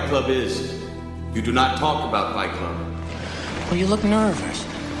rule of Fight Club is you do not talk about Fight Club. Well, you look nervous.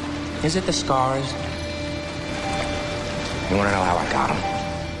 Is it the scars? You want to know how I got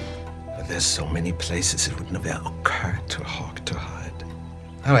them? But there's so many places it would never occur to Hawk to hide.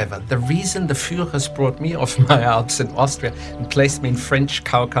 However, the reason the Führers brought me off my Alps in Austria and placed me in French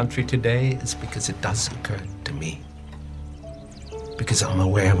cow country today is because it does occur to me. Because I'm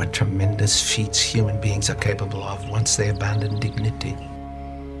aware what tremendous feats human beings are capable of once they abandon dignity.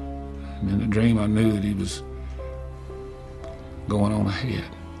 In the dream, I knew that he was going on ahead.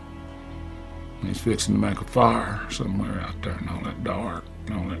 He's fixing to make a fire somewhere out there in all that dark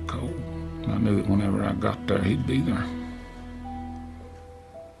and all that cold. And I knew that whenever I got there, he'd be there.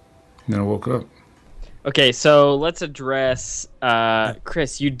 And then I woke up. Okay, so let's address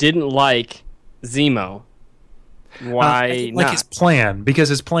Chris. You didn't like Zemo. Why not? Like his plan, because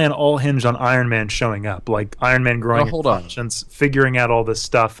his plan all hinged on Iron Man showing up. Like Iron Man growing his conscience, figuring out all this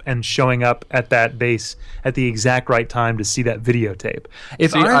stuff, and showing up at that base at the exact right time to see that videotape.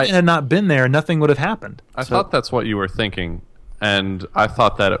 If Iron Man had not been there, nothing would have happened. I thought that's what you were thinking, and I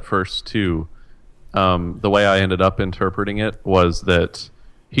thought that at first too. The way I ended up interpreting it was that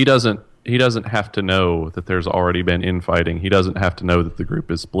he doesn't have to know that there's already been infighting. He doesn't have to know that the group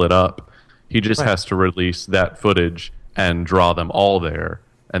is split up. He just has to release that footage and draw them all there,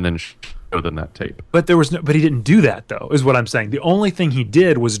 and then show them that tape. But but he didn't do that, though. Is what I'm saying. The only thing he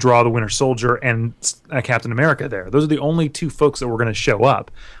did was draw the Winter Soldier and Captain America there. Those are the only two folks that were going to show up.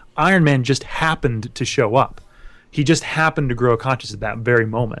 Iron Man just happened to show up. He just happened to grow conscious at that very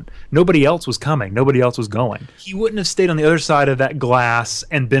moment. Nobody else was coming. Nobody else was going. He wouldn't have stayed on the other side of that glass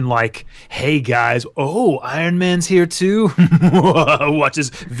and been like, hey, guys, oh, Iron Man's here too? Watch this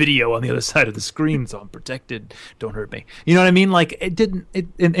video on the other side of the screen so I'm protected. Don't hurt me. You know what I mean? Like, it didn't...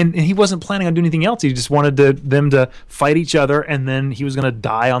 And he wasn't planning on doing anything else. He just wanted them to fight each other, and then he was going to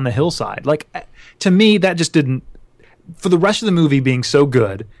die on the hillside. Like, to me, that just didn't... For the rest of the movie being so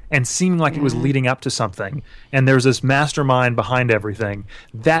good and seeming like it was leading up to something, and there's this mastermind behind everything,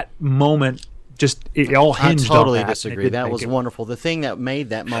 that moment just it all hinged on that. I totally disagree. That was wonderful. The thing that made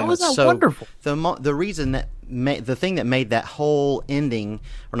that moment so wonderful. The reason that the thing that made that whole ending,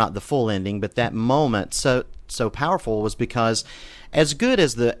 or not the full ending, but that moment so powerful was because, as good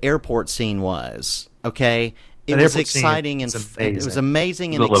as the airport scene was, okay. It was exciting and it was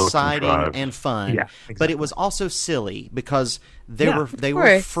amazing and exciting and fun. Yeah, exactly. But it was also silly because they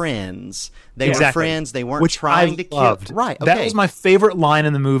were friends. They were friends. They weren't trying to kill. Right. Okay. That was my favorite line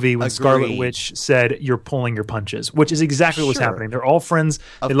in the movie when Scarlet Witch said, "You're pulling your punches," which is exactly what's happening. They're all friends.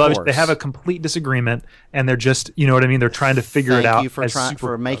 They love each other. They have a complete disagreement, and they're just, you know what I mean? They're trying to figure it out. Thank you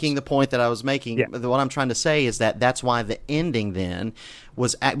for making the point that I was making. Yeah. What I'm trying to say is that's why the ending then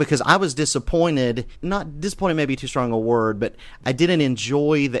was because I was disappointed. Not disappointed, maybe too strong a word, but I didn't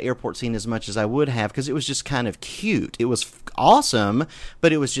enjoy the airport scene as much as I would have because it was just kind of cute. It was awesome,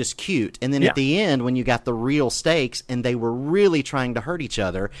 but it was just cute. And then at the end, when you got the real stakes and they were really trying to hurt each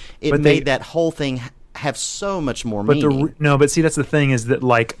other, it made that whole thing have so much more meaning. But see, that's the thing is that,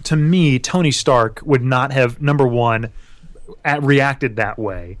 like, to me, Tony Stark would not have, number one, reacted that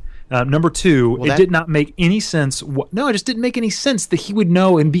way. Number two, it did not make any sense. No, it just didn't make any sense that he would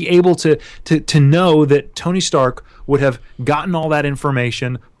know and be able to know that Tony Stark would have gotten all that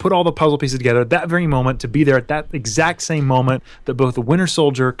information, put all the puzzle pieces together at that very moment, to be there at that exact same moment that both the Winter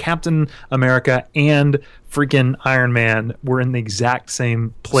Soldier, Captain America, and freaking Iron Man were in the exact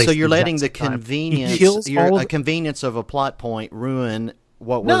same place. So you're letting the convenience of a plot point ruin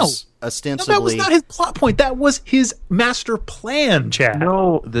what was ostensibly... No, that was not his plot point. That was his master plan, Chad.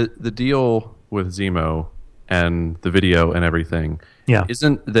 No, the deal with Zemo and the video and everything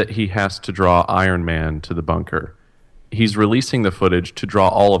isn't that he has to draw Iron Man to the bunker. He's releasing the footage to draw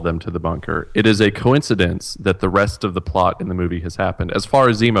all of them to the bunker. It is a coincidence that the rest of the plot in the movie has happened, as far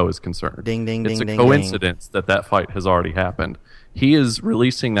as Zemo is concerned. It's a coincidence that fight has already happened. He is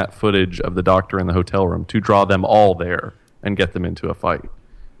releasing that footage of the doctor in the hotel room to draw them all there and get them into a fight.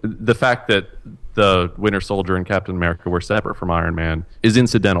 The fact that the Winter Soldier and Captain America were separate from Iron Man is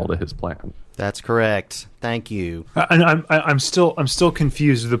incidental to his plan. That's correct. Thank you. I'm still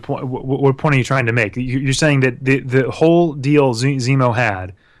confused with the point. What point are you trying to make? You're saying that the whole deal Zemo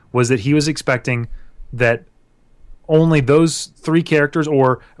had was that he was expecting that only those three characters,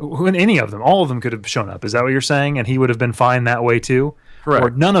 or any of them, all of them could have shown up. Is that what you're saying? And he would have been fine that way too? Correct.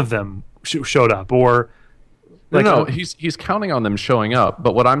 Or none of them showed up? Or... No, he's counting on them showing up.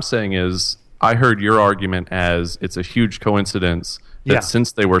 But what I'm saying is, I heard your argument as it's a huge coincidence that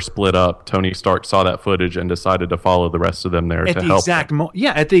since they were split up, Tony Stark saw that footage and decided to follow the rest of them there to help them.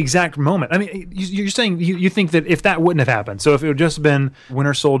 At the exact moment. I mean, you're saying you think that if that wouldn't have happened, so if it had just been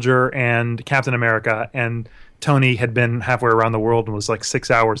Winter Soldier and Captain America, and Tony had been halfway around the world and was like 6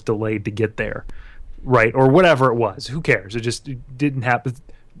 hours delayed to get there, right, or whatever it was, who cares? It just didn't happen.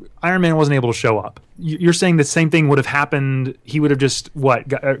 Iron Man wasn't able to show up. You're saying the same thing would have happened. He would have just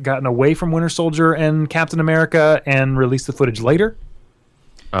gotten away from Winter Soldier and Captain America and released the footage later?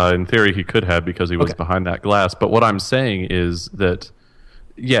 In theory, he could have, because he was behind that glass. But what I'm saying is that,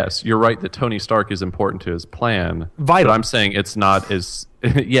 yes, you're right that Tony Stark is important to his plan. Vital. But I'm saying it's not as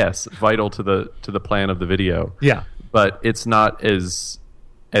vital to the plan of the video. Yeah. But it's not as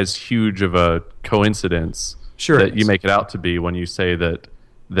huge of a coincidence that you make it out to be when you say that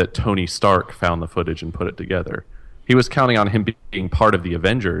Tony Stark found the footage and put it together. He was counting on him being part of the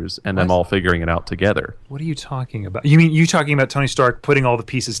Avengers and them all figuring it out together. What are you talking about? You talking about Tony Stark putting all the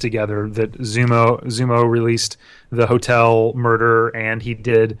pieces together, that Zemo released the hotel murder, and he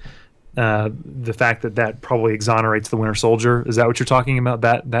did the fact that probably exonerates the Winter Soldier? Is that what you're talking about,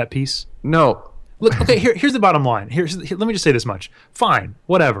 that piece? No. Look, okay, here's the bottom line. Let me just say this much. Fine,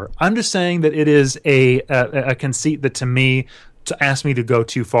 whatever. I'm just saying that it is a conceit that, to me, to ask me to go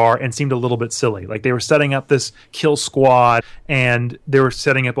too far and seemed a little bit silly. Like, they were setting up this kill squad and they were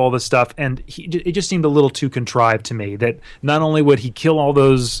setting up all this stuff, and it just seemed a little too contrived to me, that not only would he kill all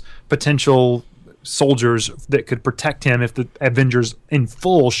those potential soldiers that could protect him if the Avengers in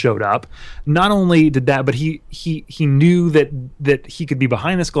full showed up, not only did that, but he knew that he could be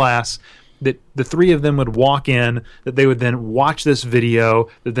behind this glass, that the three of them would walk in, that they would then watch this video,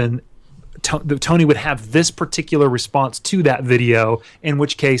 that then Tony would have this particular response to that video, in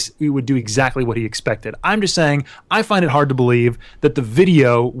which case he would do exactly what he expected. I'm just saying I find it hard to believe that the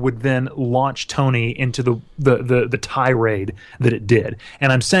video would then launch Tony into the tirade that it did.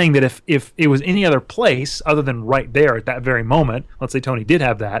 And I'm saying that if it was any other place other than right there at that very moment, let's say Tony did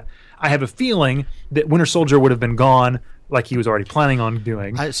have that, I have a feeling that Winter Soldier would have been gone like he was already planning on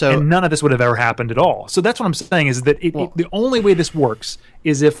doing, and none of this would have ever happened at all. So that's what I'm saying, is that the only way this works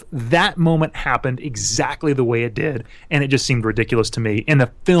is if that moment happened exactly the way it did, and it just seemed ridiculous to me in a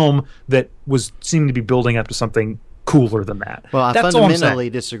film that seemed to be building up to something cooler than that. Well, I That's fundamentally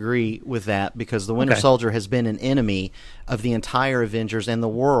disagree with that, because the Winter Soldier has been an enemy of the entire Avengers and the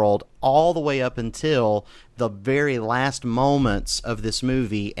world all the way up until the very last moments of this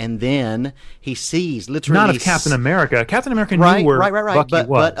movie, and then he sees literally not of Captain America. Captain America knew where Bucky was.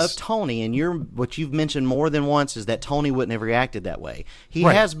 But of Tony, and what you've mentioned more than once is that Tony wouldn't have reacted that way. He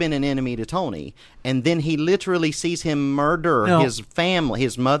has been an enemy to Tony, and then he literally sees him murder his family,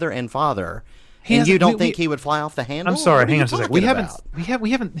 his mother and father. And you don't think he would fly off the handle? I'm sorry, hang on just a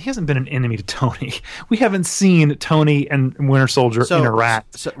second. He hasn't been an enemy to Tony. We haven't seen Tony and Winter Soldier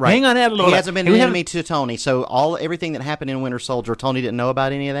interact. Hang on, he hasn't been an enemy to Tony. So everything that happened in Winter Soldier, Tony didn't know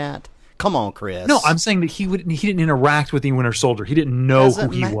about any of that? Come on, Chris. No, I'm saying that he didn't interact with the Winter Soldier. He didn't know who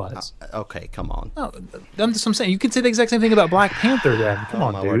he was. Okay, come on. No, I'm saying you could say the exact same thing about Black Panther. Then come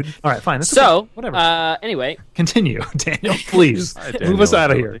on, dude. Word. All right, fine. That's so okay. Whatever. Anyway, continue, Daniel. Please move us out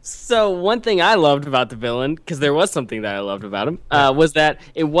of here. So one thing I loved about the villain, because there was something that I loved about him, was that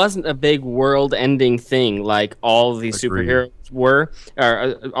it wasn't a big world-ending thing like all these superheroes were,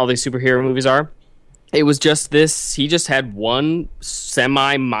 or all these superhero movies are. It was just this, he just had one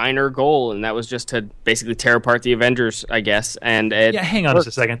semi-minor goal, and that was just to basically tear apart the Avengers, I guess. And hang on just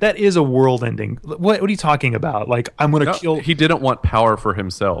a second. That is a world ending. What are you talking about? Like, I'm going to kill... He didn't want power for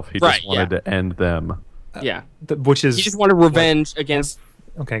himself. He just wanted to end them. Which is... He just wanted revenge against...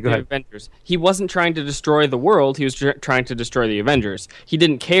 Okay, go ahead. Avengers. He wasn't trying to destroy the world. He was trying to destroy the Avengers. He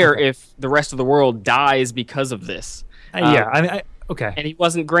didn't care if the rest of the world dies because of this. Okay. And he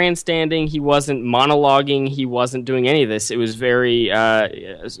wasn't grandstanding. He wasn't monologuing. He wasn't doing any of this. It was very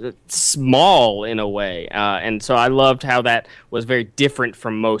small in a way. And so I loved how that was very different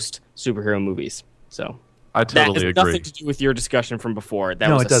from most superhero movies. So I totally that has agree. Nothing to do with your discussion from before. That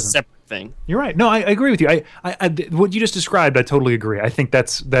was a separate thing. You're right. No, I agree with you. I what you just described, I totally agree. I think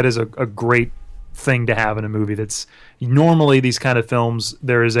that is a great thing to have in a movie. That's normally these kind of films,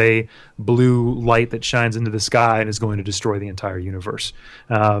 there is a blue light that shines into the sky and is going to destroy the entire universe.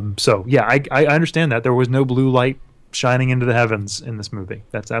 So yeah, I understand that there was no blue light shining into the heavens in this movie.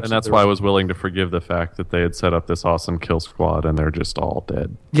 That's absolutely, and that's why I was willing to forgive the fact that they had set up this awesome kill squad and they're just all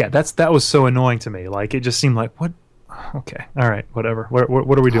dead. Yeah, that was so annoying to me. Like, it just seemed like, what? Okay, all right, whatever. What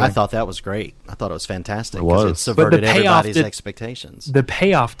are we doing? I thought that was great. I thought it was fantastic because it subverted everybody's expectations. The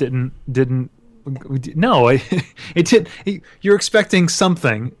payoff didn't. No, it did. You're expecting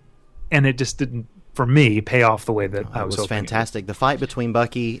something, and it just didn't, for me, pay off the way that I was hoping. It was fantastic. The fight between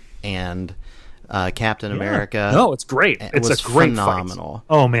Bucky and Captain America. No, it's great. It's a great phenomenal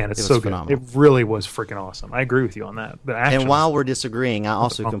fight. Oh man, it's so good. Phenomenal. It really was freaking awesome. I agree with you on that. The action, and while we're disagreeing, I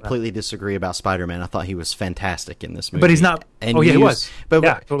also completely disagree about Spider-Man. I thought he was fantastic in this movie. But he's not. And he was. But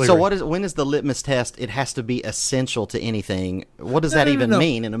totally so agree. when is the litmus test? It has to be essential to anything. What does that even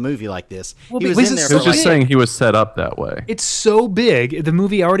mean in a movie like this? Well, he was in there. He was just saying he was set up that way. It's so big. The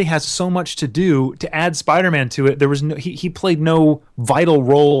movie already has so much to do. To add Spider-Man to it, there was no. He played no vital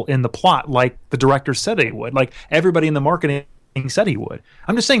role in the plot like the director said he would. Like everybody in the marketing said he would.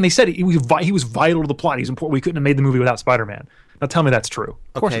 I'm just saying they said he was vital to the plot. He's important. We couldn't have made the movie without Spider-Man. Now tell me that's true.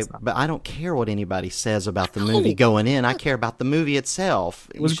 Of course it's not. But I don't care what anybody says about the movie going in. I care about the movie itself.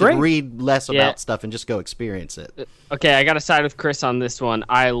 It was great. Great. Read less about stuff and just go experience it. Okay, I got to side with Chris on this one.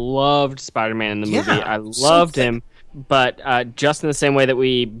 I loved Spider-Man in the movie. I loved him, but just in the same way that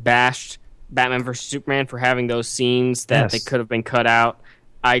we bashed Batman vs. Superman for having those scenes that they could have been cut out,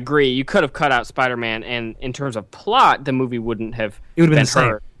 I agree. You could have cut out Spider-Man, and in terms of plot, the movie wouldn't have been the same.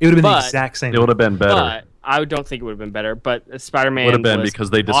 hurt. It would have been the exact same. It would have been better. But I don't think it would have been better. But Spider-Man would have been was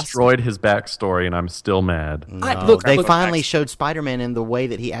because they destroyed his backstory, and I'm still mad. No, they finally showed Spider-Man in the way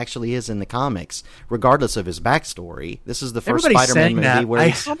that he actually is in the comics, regardless of his backstory. This is the first Spider-Man movie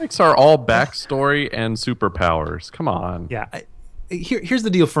where comics are all backstory and superpowers. Come on. Yeah. Here's the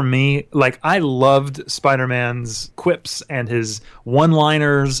deal for me. Like, I loved Spider-Man's quips and his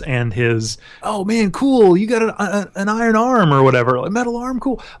one-liners and his, oh man, cool, you got an iron arm or whatever, a metal arm,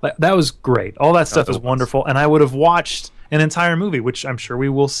 cool. Like, that was great. All that stuff is wonderful. And I would have watched an entire movie, which I'm sure we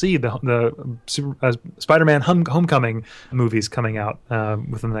will see the Spider-Man Homecoming movies coming out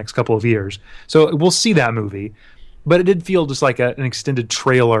within the next couple of years. So we'll see that movie. But it did feel just like an extended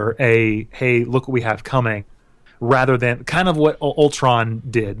trailer, hey, look what we have coming, rather than kind of what Ultron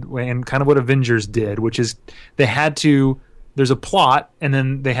did and kind of what Avengers did, which is there's a plot and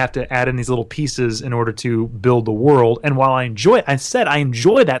then they have to add in these little pieces in order to build the world. And while I enjoy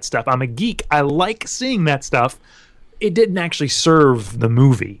that stuff, I'm a geek, I like seeing that stuff, it didn't actually serve the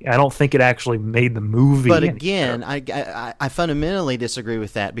movie. I don't think it actually made the movie. But again, I fundamentally disagree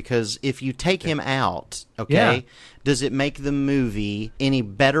with that, because if you take him out, does it make the movie any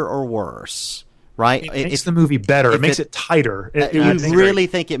better or worse? Right? It makes the movie better. It makes it tighter. You really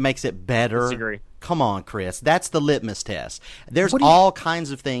think it makes it better? Disagree. Come on, Chris. That's the litmus test. There's all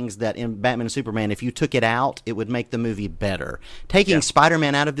kinds of things that in Batman and Superman, if you took it out, it would make the movie better. Taking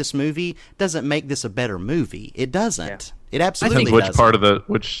Spider-Man out of this movie doesn't make this a better movie. It doesn't. It absolutely doesn't.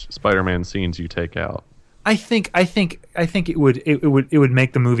 Which Spider-Man scenes you take out? I think it would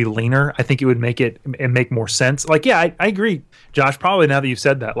make the movie leaner. I think it would make more sense. Like, I agree, Josh. Probably now that you've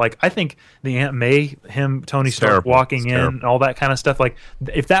said that, like, I think the Aunt May, Tony Stark walking in, and all that kind of stuff. Like,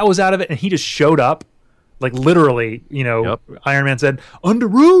 if that was out of it and he just showed up, like literally, Iron Man said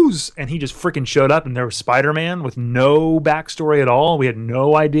 "Underoos," and he just freaking showed up, and there was Spider-Man with no backstory at all. We had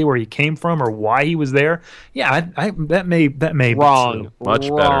no idea where he came from or why he was there. Yeah, that may wrong, much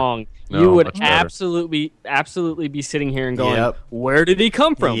wrong. better. No, you would absolutely be sitting here and going, where did he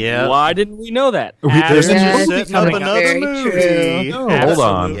come from? Why didn't we know that? There's another movie. No, hold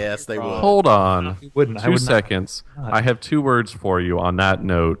on. Yes, they would. Hold on. Wouldn't. 2 seconds. I have 2 words for you on that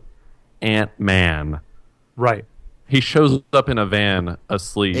note. Ant-Man. Right. He shows up in a van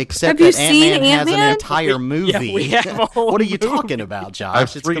asleep. Except that Ant-Man has an entire movie. We have a whole what are you talking about, Josh? I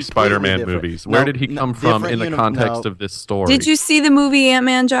have 3 Spider-Man movies. Where did he come from in the context of this story? Did you see the movie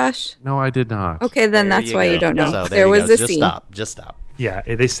Ant-Man, Josh? No, I did not. Okay, then that's why you don't know. So there was a scene. Just stop. Yeah,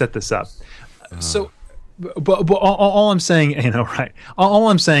 they set this up. So, but all I'm saying, right? All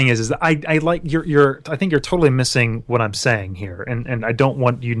I'm saying is that I like I think you're totally missing what I'm saying here, and I don't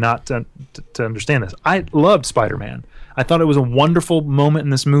want you not to understand this. I loved Spider-Man. I thought it was a wonderful moment in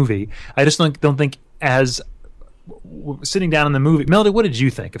this movie. I just don't think as sitting down in the movie. Melody, what did you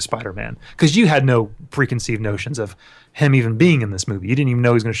think of Spider-Man? Because you had no preconceived notions of him even being in this movie. You didn't even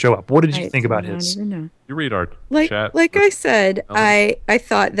know he was going to show up. What did you think about his? You read our chat. Like I said, I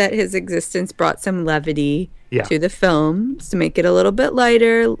thought that his existence brought some levity to the film to make it a little bit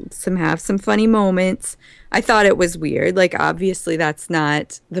lighter, have some funny moments. I thought it was weird. Like, obviously, that's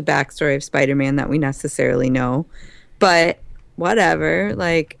not the backstory of Spider-Man that we necessarily know, but whatever.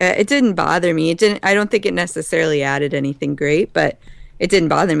 Like, it didn't bother me. I don't think it necessarily added anything great, but it didn't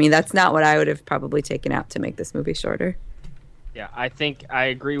bother me. That's not what I would have probably taken out to make this movie shorter. Yeah, I think I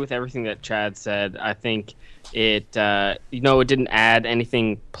agree with everything that Chad said. I think it, it didn't add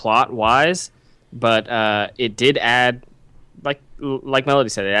anything plot-wise, but it did add, like Melody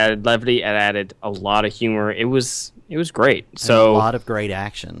said, it added levity. It added a lot of humor. It was great. So and a lot of great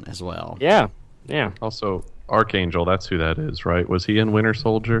action as well. Yeah. Also, Archangel, that's who that is, right? Was he in Winter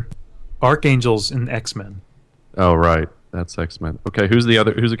Soldier? Archangel's in X-Men. Oh, right. That's X-Men. Okay, who's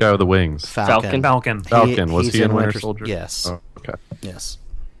the guy with the wings? Falcon. Falcon. Was he in Winter Soldier? Yes. Oh, okay. Yes.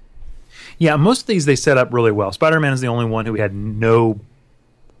 Yeah, most of these they set up really well. Spider-Man is the only one who we had no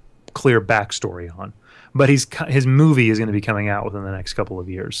clear backstory on. But his movie is going to be coming out within the next couple of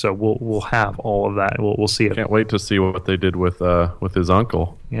years, so we'll have all of that. We'll see it. Can't wait to see what they did with his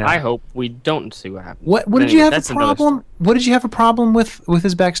uncle. Yeah. I hope we don't see what happens. What did you have a problem? What did you have a problem with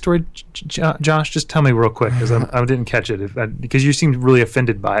his backstory, Josh? Just tell me real quick, because I didn't catch it. Because you seemed really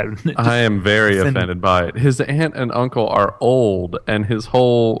offended by it. I am very offended by it. His aunt and uncle are old, and his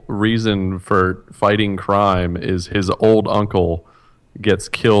whole reason for fighting crime is his old uncle gets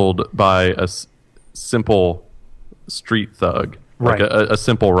killed by a simple street thug, like a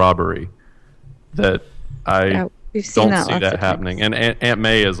simple robbery. That I don't see that happening. And Aunt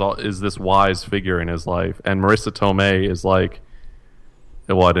May is this wise figure in his life, and Marissa Tomei is like,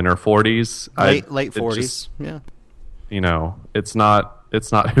 what, in her 40s? Late 40s. It's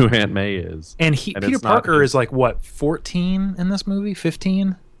not who Aunt May is. And Peter Parker is like, what, 14 in this movie?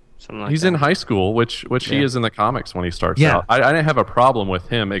 15? He's in high school, which he is in the comics when he starts out. I didn't have a problem with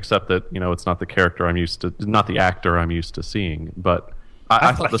him, except that it's not the character I'm used to, not the actor I'm used to seeing. But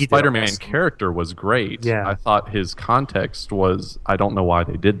I thought the Spider-Man character was great. Yeah. I thought his context was, I don't know why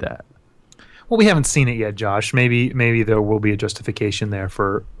they did that. Well, we haven't seen it yet, Josh. Maybe there will be a justification there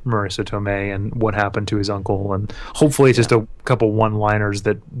for Marissa Tomei and what happened to his uncle, and hopefully it's just a couple one-liners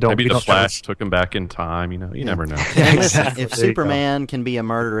that don't. Maybe the Flash took him back in time. You never know. Yeah, listen, if Superman can be a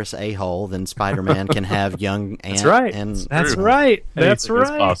murderous a-hole, then Spider-Man can have young Aunt. That's right. That's right. That's right.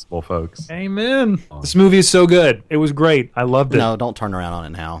 It's possible, folks. Amen. This movie is so good. It was great. I loved it. No, don't turn around on it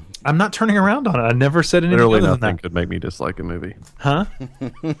now. I'm not turning around on it. I never said anything Literally other than nothing that. could make me dislike a movie. Huh?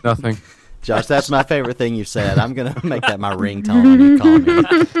 Nothing. Josh, that's my favorite thing you've said. I'm going to make that my ringtone when you call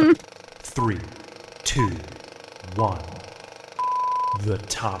me. 3, 2, 1. The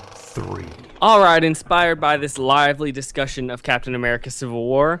top 3. All right, inspired by this lively discussion of Captain America Civil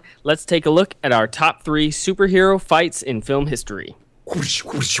War, let's take a look at our top 3 superhero fights in film history. Whoosh,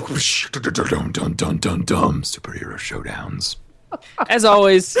 whoosh, whoosh. Dun, dun, dun, dun, dun. Superhero showdowns. As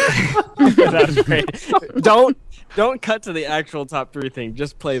always, that was great. Don't cut to the actual top 3 thing.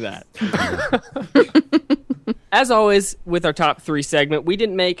 Just play that. As always, with our top 3 segment, we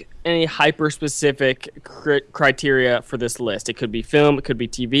didn't make any hyper-specific criteria for this list. It could be film, it could be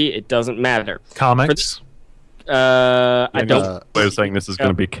TV, it doesn't matter. Comics? I don't. Way of saying this is going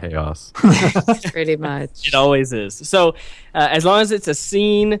to be chaos. Pretty much. It always is. So, as long as it's a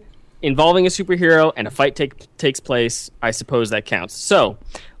scene involving a superhero and a fight takes place, I suppose that counts. So,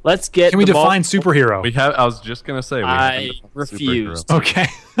 let's get. Can we define superhero? We have. I was just going to say. I refuse. Okay.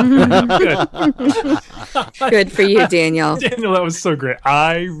 Good for you, Daniel. Daniel, that was so great.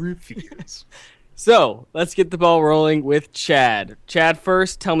 I refuse. So, let's get the ball rolling with Chad. Chad,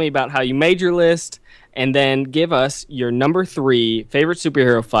 first, tell me about how you made your list, and then give us your number 3 favorite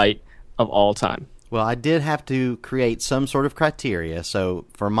superhero fight of all time. Well, I did have to create some sort of criteria. So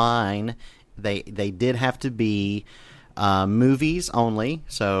for mine, they did have to be movies only.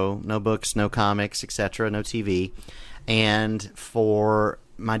 So no books, no comics, etc., no TV. And for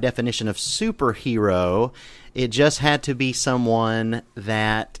my definition of superhero, it just had to be someone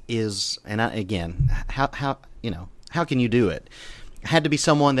that is, and again, how can you do it? It had to be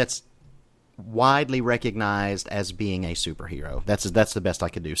someone that's widely recognized as being a superhero. That's the best I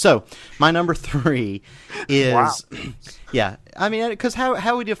could do. So my number 3 is, wow. Yeah. I mean, because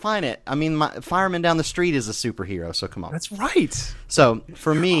how we define it? I mean, my fireman down the street is a superhero. So come on. That's right. So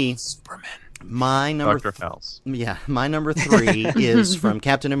for me, Superman. My number Dr. House. Yeah, my number 3 is from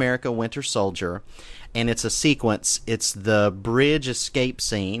Captain America: Winter Soldier, and it's a sequence. It's the bridge escape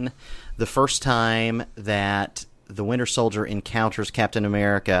scene, the first time that the Winter Soldier encounters Captain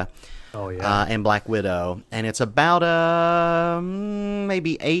America. Oh, yeah. And Black Widow, and it's about a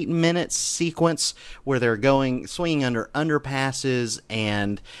maybe 8-minute sequence where they're swinging under underpasses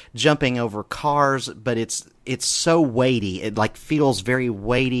and jumping over cars, but it's so weighty. It like feels very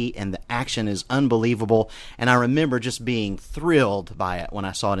weighty, and the action is unbelievable. And I remember just being thrilled by it when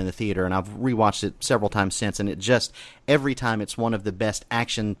I saw it in the theater, and I've rewatched it several times since, and it just every time it's one of the best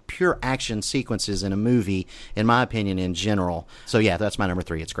pure action sequences in a movie, in my opinion, in general. So yeah, that's my number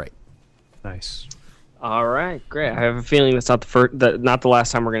 3. It's great. Nice. All right, great. I have a feeling that's not the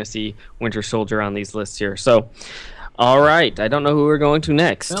last time we're going to see Winter Soldier on these lists here. So, all right, I don't know who we're going to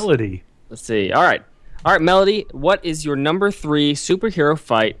next. Melody. Let's see. All right, Melody. What is your number 3 superhero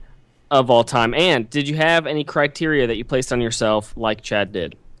fight of all time? And did you have any criteria that you placed on yourself, like Chad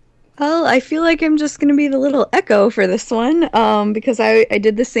did? Well, I feel like I'm just going to be the little echo for this one, because I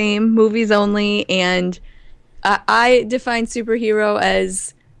did the same, movies only, and I define superhero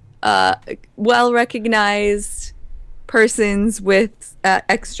as well-recognized persons with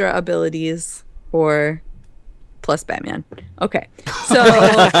extra abilities, or plus Batman. Okay, so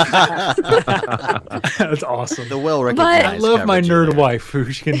that's awesome. The well-recognized. I love my nerd there. wife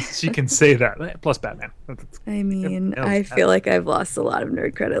who she can say that. Plus Batman. I mean, I feel like I've lost a lot of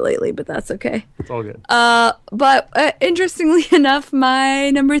nerd credit lately, but that's okay. It's all good. But interestingly enough, my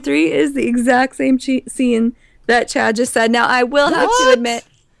number 3 is the exact same scene that Chad just said. Now, I will have to admit.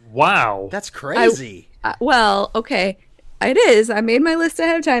 Wow. That's crazy. Well, okay. It is. I made my list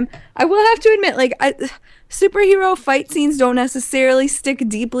ahead of time. I will have to admit, superhero fight scenes don't necessarily stick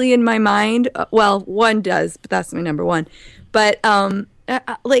deeply in my mind. Well, one does, but that's my number 1. But, I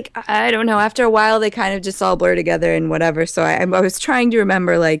don't know. After a while, they kind of just all blur together and whatever. So I was trying to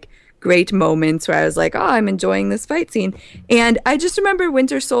remember, great moments where I was like, oh, I'm enjoying this fight scene. And I just remember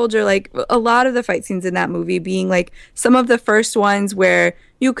Winter Soldier, a lot of the fight scenes in that movie being some of the first ones where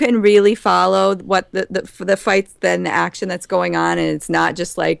you can really follow what the fights, then the action that's going on, and it's not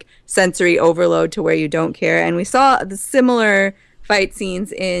just sensory overload to where you don't care. And we saw the similar fight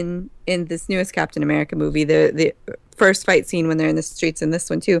scenes in this newest Captain America movie, the first fight scene when they're in the streets in this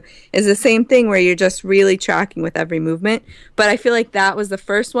one too is the same thing where you're just really tracking with every movement. But I feel like that was the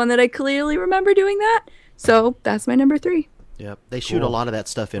first one that I clearly remember doing that. So that's my number 3. Yep, they shoot a lot of that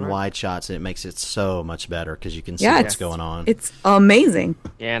stuff in wide shots, and it makes it so much better because you can see Yeah, what's going on. It's amazing.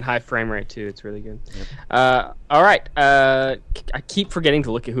 Yeah, and high frame rate too. It's really good. All right. I keep forgetting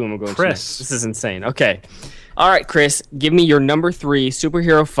to look at who I'm going to next. This is insane. Okay. All right, Chris, give me your number 3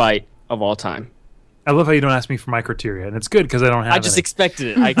 superhero fight of all time. I love how you don't ask me for my criteria, and it's good because I don't have I just any.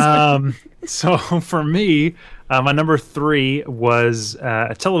 expected it. So for me, my number 3 was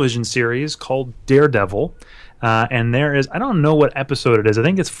a television series called Daredevil. And there is, I don't know what episode it is. I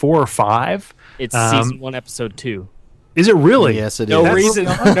think it's 4 or 5. It's season 1, episode 2. Is it really? Yes, it No is. reason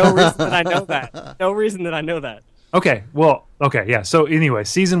that I know that. No reason that I know that. Okay, well, okay, yeah. So anyway,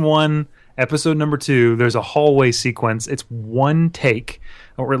 season 1, episode number 2, there's a hallway sequence. It's one take,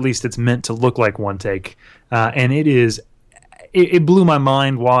 or at least it's meant to look like one take. And it blew my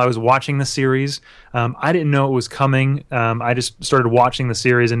mind while I was watching the series. I didn't know it was coming. I just started watching the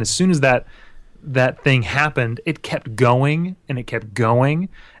series, and as soon as that thing happened, it kept going and it kept going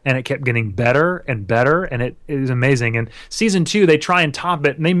and it kept getting better and better, and it is amazing. And season 2, they try and top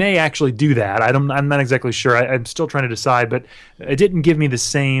it, and they may actually do that. I'm not exactly sure. I'm still trying to decide, but it didn't give me the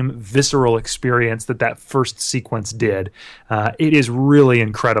same visceral experience that first sequence did. It is really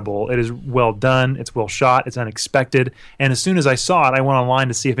incredible. It is well done. It's well shot. It's unexpected. And as soon as I saw it, I went online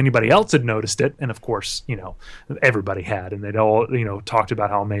to see if anybody else had noticed it. And of course, everybody had, and they'd all, talked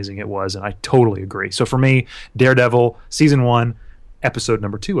about how amazing it was. And I totally agree. So for me, Daredevil, season 1, episode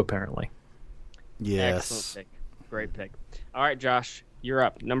number 2, apparently. Yes. Excellent pick. Great pick. All right, Josh, you're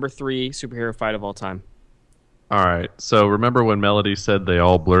up. Number 3 superhero fight of all time. All right. So remember when Melody said they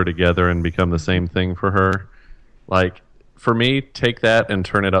all blur together and become the same thing for her? Like, for me, take that and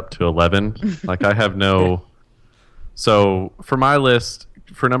turn it up to 11. Like, I have no... So for my list,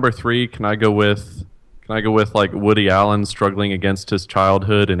 for number 3, can I go with like Woody Allen struggling against his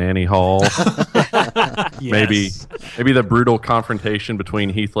childhood in Annie Hall? Yes. Maybe the brutal confrontation between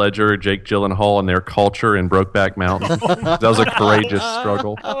Heath Ledger, Jake Gyllenhaal, and their culture in Brokeback Mountain. That was a courageous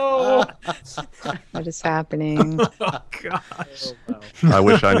struggle. What is happening? Oh, gosh. I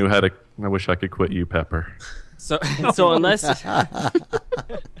wish I knew how to. I wish I could quit you, Pepper. So unless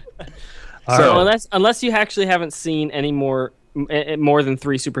unless you actually haven't seen any more than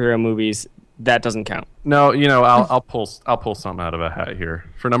 3 superhero movies, that doesn't count. No, I'll pull something out of a hat here.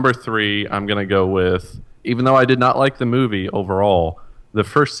 For number 3, I'm gonna go with, even though I did not like the movie overall, the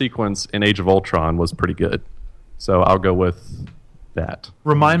first sequence in Age of Ultron was pretty good. So I'll go with that.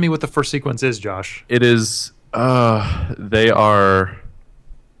 Remind me what the first sequence is, Josh. It is they are,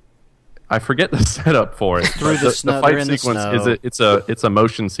 I forget the setup for it. Through the snow. The fight They're in the sequence snow. it's a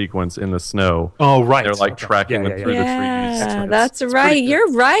motion sequence in the snow. Oh, right. They're like tracking them through the trees. Yeah, that's right.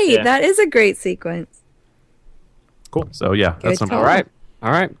 You're right. Yeah. That is a great sequence. Cool. So yeah, that's Good number call. 1.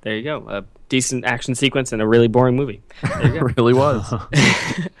 All right. There you go. A decent action sequence and a really boring movie. There you go. It really was.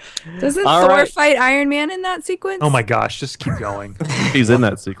 Doesn't All Thor right. fight Iron Man in that sequence? Oh my gosh, just keep going. He's in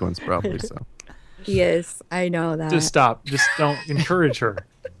that sequence probably. So He is. I know that. Just stop. Just don't encourage her.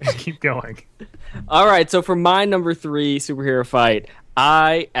 Keep going. All right. So for my number 3 superhero fight,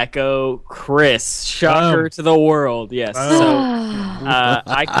 I echo Chris. Shocker to the world. Yes. So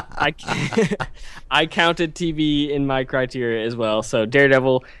I counted TV in my criteria as well. So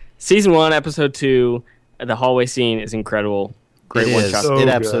Daredevil, season 1, episode 2, the hallway scene is incredible. Great one shot. It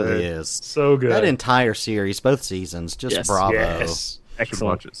absolutely is. So good. That entire series, both seasons, just Yes. bravo. Yes. should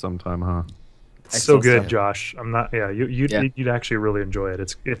Excellent. watch it sometime, huh? So Excellent good, stuff. Josh. I'm not. Yeah, you'd actually really enjoy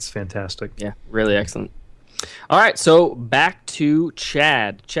it. It's fantastic. Yeah, really excellent. All right, so back to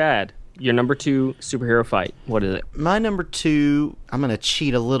Chad. Chad, your number 2 superhero fight. What is it? My number 2, I'm going to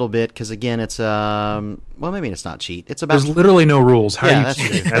cheat a little bit because, again, it's well, maybe it's not cheat. It's about. There's literally no rules. How Yeah, are you that's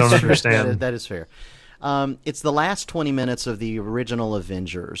cheating? true. I don't That's true. understand. That is fair. It's the last 20 minutes of the original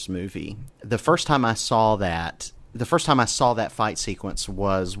Avengers movie. The first time I saw that fight sequence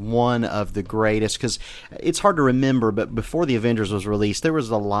was one of the greatest, because it's hard to remember, but before the Avengers was released, there was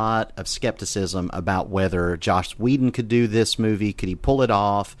a lot of skepticism about whether Joss Whedon could do this movie, could he pull it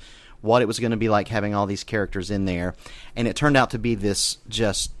off, what it was going to be like having all these characters in there, and it turned out to be this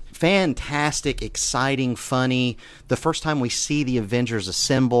just fantastic, exciting, funny. The first time we see the Avengers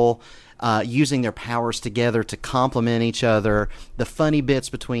assemble, using their powers together to complement each other, the funny bits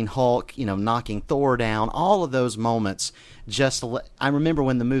between Hulk, knocking Thor down, all of those moments. I remember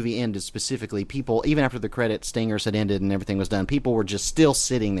when the movie ended specifically, people, even after the credit stingers had ended and everything was done, people were just still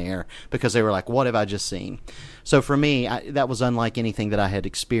sitting there because they were like, what have I just seen? So for me, that was unlike anything that I had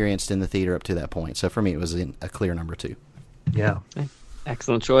experienced in the theater up to that point. So for me, it was a clear number 2. Yeah.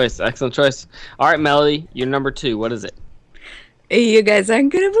 Excellent choice. Excellent choice. All right, Melody, your number 2. What is it? You guys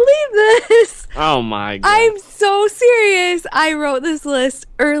aren't going to believe this. Oh, my God. I'm so serious. I wrote this list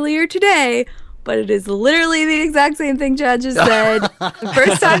earlier today, but it is literally the exact same thing Chad just said. The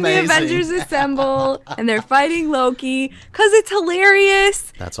first time the Avengers assemble and they're fighting Loki, because it's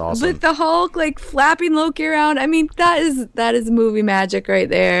hilarious. That's awesome. With the Hulk flapping Loki around. I mean, that is movie magic right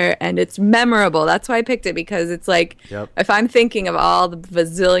there, and it's memorable. That's why I picked it, because it's if I'm thinking of all the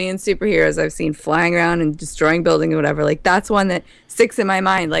bazillion superheroes I've seen flying around and destroying buildings or whatever, that's one that sticks in my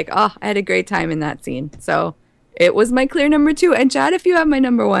mind. I had a great time in that scene. So it was my clear number 2. And Chad, if you have my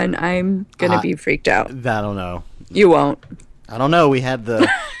number 1, I'm gonna be freaked out. I don't know. You won't. I don't know. We had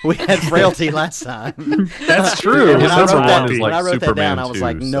frailty last time. That's true. When I like wrote that Superman down, I was 2,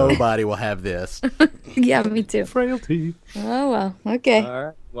 like, nobody will have this. Yeah, me too. Frailty. Oh well. Okay. All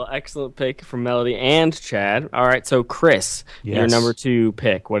right. Well, excellent pick from Melody and Chad. All right. So Chris, your number 2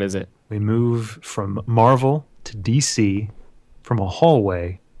 pick. What is it? We move from Marvel to DC, from a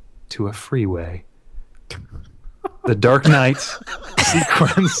hallway to a freeway. The Dark Knight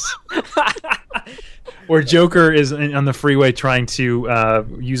sequence where Joker is on the freeway trying to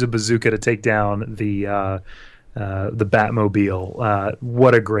use a bazooka to take down the Batmobile.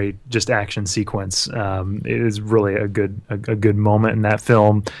 What a great just action sequence. It is really a good moment in that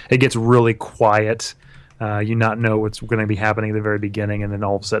film. It gets really quiet. You not know what's going to be happening at the very beginning, and then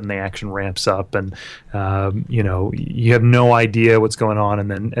all of a sudden the action ramps up, and you have no idea what's going on, and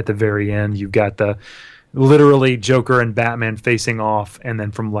then at the very end you've got literally Joker and Batman facing off, and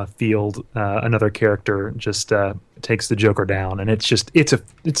then from left field another character just takes the Joker down, and it's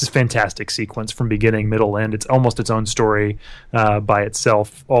a fantastic sequence from beginning, middle, end. It's almost its own story by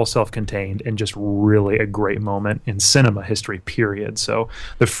itself, all self-contained, and just really a great moment in cinema history, period. So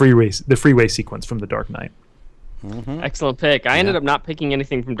the freeway sequence from The Dark Knight. Mm-hmm. Excellent pick. I ended up not picking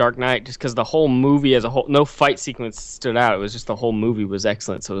anything from Dark Knight just because the whole movie as a whole, no fight sequence stood out. It was just the whole movie was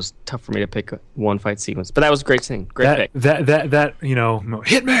excellent, so it was tough for me to pick one fight sequence. But that was a great thing. Great pick. That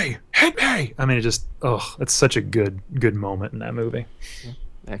hit me. I mean, it's such a good moment in that movie.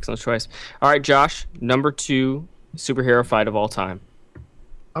 Excellent choice. All right, Josh, number 2 superhero fight of all time.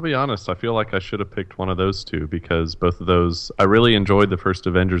 I'll be honest, I feel like I should have picked one of those 2 because both of those, I really enjoyed the first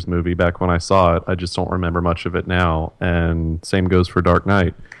Avengers movie back when I saw it. I just don't remember much of it now, and same goes for Dark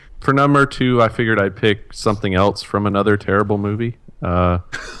Knight. For number 2, I figured I'd pick something else from another terrible movie. At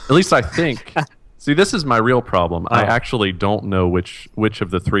least I think. See, this is my real problem. I actually don't know which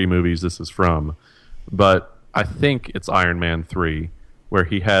of the 3 movies this is from, but I think it's Iron Man 3, where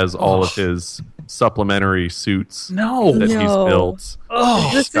he has all of his supplementary suits that he's built.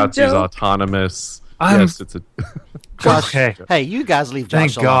 He's got these autonomous. Yes, it's a. Josh, hey, you guys leave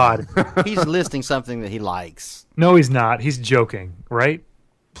Josh alone. Thank God. He's listing something that he likes. No, he's not. He's joking, right?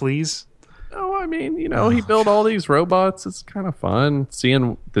 Please. No, I mean, he built all these robots. It's kind of fun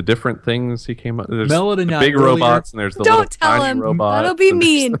seeing the different things he came up. There's the big robots and there's the little tiny robots. That'll be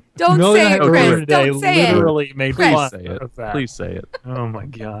mean. Don't say it, Chris. Don't say it. Literally made Please fun say it. of that. Please say it. Oh my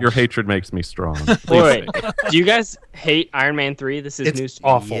God. Your hatred makes me strong. Wait, do you guys hate Iron Man 3? This is It's news to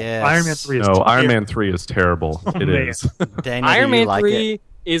awful. Yes. Iron Man 3 is No, terrible. Iron Man 3 is terrible. It man. is. Daniel, Iron do you Man like 3 it?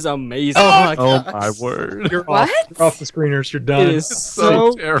 is amazing. Oh my word. You're What? You're off the screeners. You're done. It is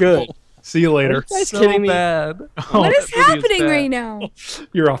so terrible. good. See you later. Are you guys So kidding me? bad. What is that movie happening bad. right now?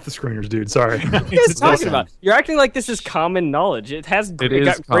 You're off the screeners, dude. Sorry. What are you guys talking about? You're acting like this is common knowledge. It has It got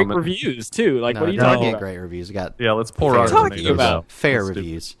is great common. reviews too. Like, No, what are you it doesn't talking get about? great reviews. It got Yeah, let's pull What are you Rotten talking Tomatoes about? out. fair That's stupid.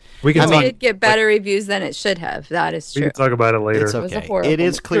 reviews. We can I talk. mean, it'd get better reviews than it should have. That is We true. can talk about it later. It's was a okay. horrible It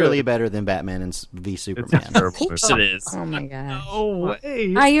is movie. clearly better than Batman and v Superman. Of course it is. Oh my gosh. No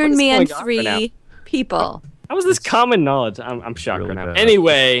way. Iron What is Man going on right now? 3 people. How is this common knowledge? I'm shocked really right now. bad.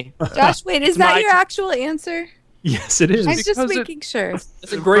 Anyway, Josh, wait, is It's that my- your actual answer? Yes, it is. I'm just because it- making sure.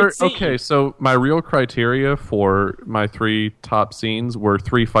 it's a great scene. Okay, so my real criteria for my 3 top scenes were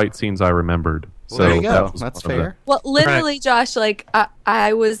 3 fight scenes I remembered. Well, there you go. that was That's one of the- fair. Well, literally, Josh, like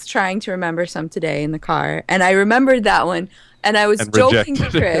I was trying to remember some today in the car, and I remembered that one, and I was And joking to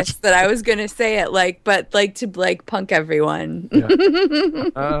rejected it. Chris that I was gonna say it to punk everyone,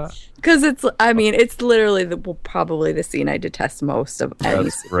 because it's literally probably the scene I detest most of any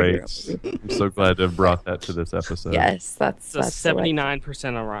That's superhero great. I'm so glad to have brought that to this episode. Yes, that's So 79%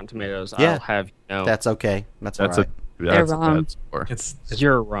 on Rotten Tomatoes. Yeah. I'll have you know. That's okay. That's all That's right. that's a wrong. bad score.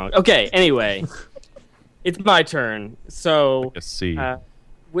 You're wrong. Okay, anyway. It's my turn. So, A C.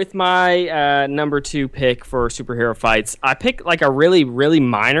 with my number 2 pick for superhero fights, I picked like a really, really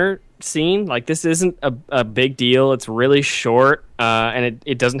minor scene. Like, this isn't a big deal. It's really short, and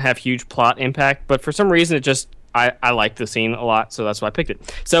it doesn't have huge plot impact. But for some reason, I like the scene a lot, so that's why I picked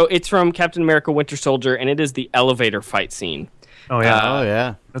it. So it's from Captain America Winter Soldier, and it is the elevator fight scene. Oh yeah, Oh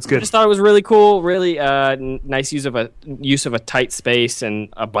yeah. that's I good. just thought it was really cool, really nice use of a tight space and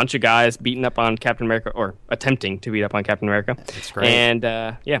a bunch of guys beating up on Captain America or attempting to beat up on Captain America. It's great. And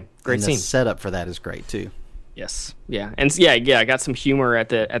yeah, great And scene. the setup for that is great too. Yes, yeah, and yeah, I got some humor at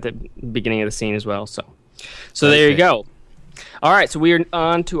the beginning of the scene as well. So there you go. All right, so we are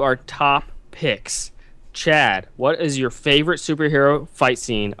on to our top picks. Chad, what is your favorite superhero fight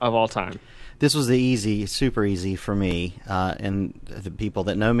scene of all time? This was super easy for me, and the people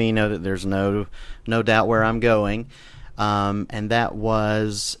that know me know that there's no doubt where I'm going, and that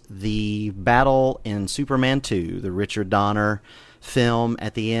was the battle in Superman 2, the Richard Donner film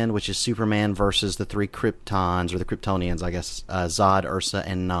at the end, which is Superman versus the 3 Kryptons, or the Kryptonians, I guess, Zod, Ursa,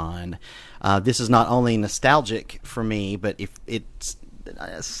 and Non. This is not only nostalgic for me, but if it's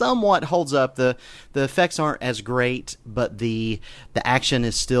somewhat holds up. The effects aren't as great, but the action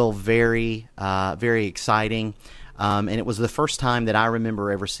is still very very exciting. And it was the first time that I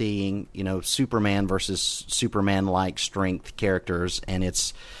remember ever seeing, Superman versus Superman-like strength characters, and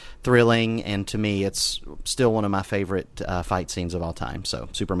it's thrilling. And to me, it's still one of my favorite fight scenes of all time. So,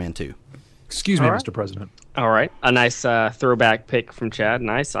 Superman 2. Excuse me, All right. Mr. President. All right, a nice throwback pick from Chad.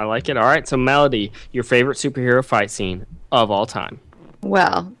 Nice, I like it. All right, so Melody, your favorite superhero fight scene of all time?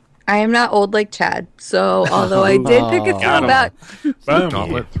 Well, I am not old like Chad, so although I did pick a throwback,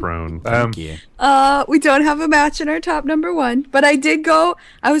 Gauntlet thrown. Thank you. we don't have a match in our top number 1. But I did go.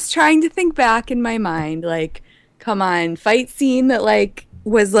 I was trying to think back in my mind, like, come on, fight scene that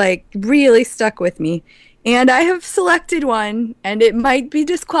was really stuck with me. And I have selected one, and it might be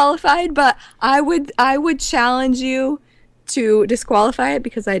disqualified, but I would challenge you to disqualify it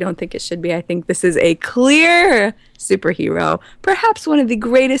because I don't think it should be. I think this is a clear superhero, perhaps one of the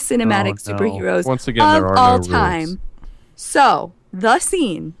greatest cinematic superheroes Once again, there of are all no time. rules. So, the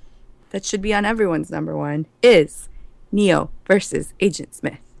scene that should be on everyone's number 1 is Neo versus Agent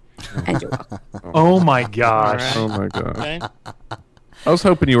Smith. And you're welcome. Oh my gosh. Oh my gosh. Okay. I was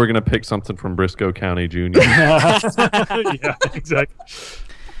hoping you were going to pick something from Briscoe County Jr. Yeah, exactly.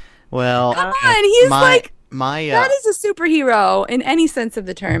 Well, Come on, he's my that is a superhero in any sense of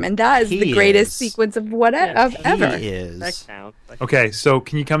the term, and that is He the greatest is. sequence of ever. he is. That counts. Okay, so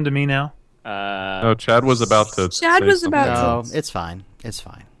can you come to me now? No, Chad was about to. Chad say was something about to- No, else. it's fine. It's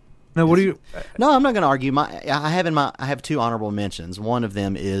fine. No, what do you? No, I'm not going to argue. I have 2 honorable mentions. One of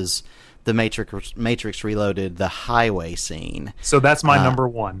them is the Matrix Reloaded, the highway scene. So that's my number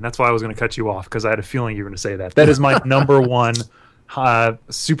 1. That's why I was going to cut you off because I had a feeling you were going to say that. That is my number 1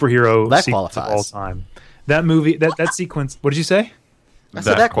 superhero That sequence of all qualifies. time. That movie, that sequence. What did you say? I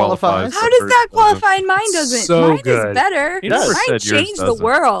said that qualifies. How does that qualify? And mine doesn't. So Mine good. is better. He never Mine said yours changed the doesn't.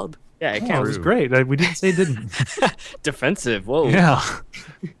 world. Yeah, it Oh, it counts. was great. We didn't say it didn't. Defensive. Whoa. Yeah.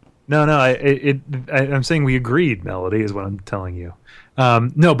 No. I'm saying we agreed. Melody is what I'm telling you.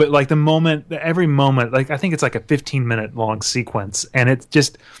 No, but like every moment, like I think it's like a 15-minute long sequence, and it's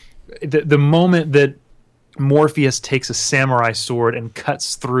just the moment that Morpheus takes a samurai sword and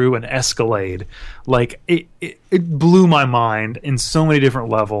cuts through an Escalade, like it blew my mind in so many different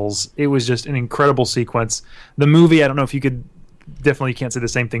levels. It was just an incredible sequence. The movie, I don't know if you could. Definitely can't say the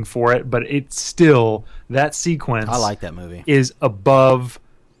same thing for it, but it's still that sequence. I like that movie. Is above.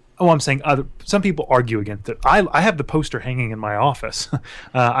 Oh, I'm saying some people argue against it. I have the poster hanging in my office.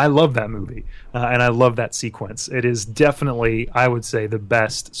 I love that movie, and I love that sequence. It is definitely, I would say, the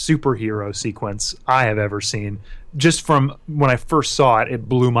best superhero sequence I have ever seen. Just from when I first saw it, it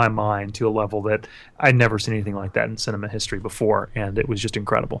blew my mind to a level that I'd never seen anything like that in cinema history before, and it was just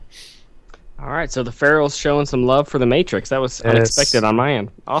incredible. All right, so the Pharaoh's showing some love for the Matrix. That was unexpected on my end.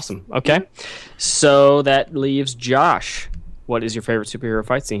 Awesome. Okay, so that leaves Josh. What is your favorite superhero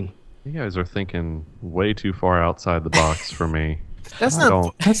fight scene? You guys are thinking way too far outside the box for me. That's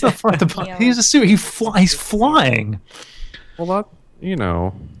not far at the box. Yeah. He's a suit. He's flying. Well,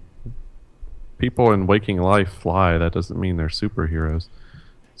 people in Waking Life fly, that doesn't mean they're superheroes.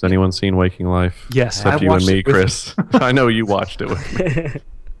 Has anyone seen Waking Life? Yes, except I've you and watched me, it with Chris. I know you watched it with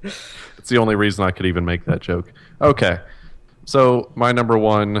me. It's the only reason I could even make that joke. Okay, so my number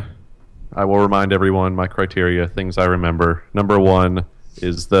one, I will remind everyone my criteria, things I remember. Number one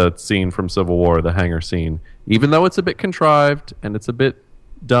is the scene from Civil War, the hangar scene. Even though it's a bit contrived and it's a bit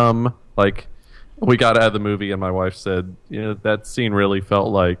dumb, like we got out of the movie and my wife said, that scene really felt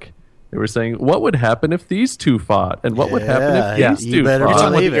like they were saying, what would happen if these two fought? And what would happen if these two fought? You're talking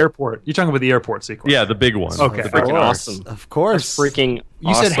about the airport. You're talking about the airport sequence. Yeah, the big one. Okay. Freaking awesome. Of course. Freaking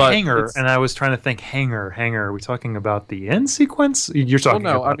You said awesome. hangar, and I was trying to think hangar. Are we talking about the end sequence? You're talking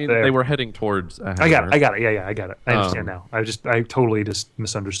Well, no, about I mean, they were heading towards a hangar. I got it. Yeah, I got it. I understand now. I totally just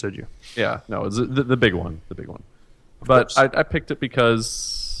misunderstood you. Yeah, no, it's the big one. The big one. But I picked it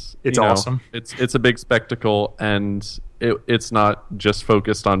because it's awesome. It's a big spectacle, and it's not just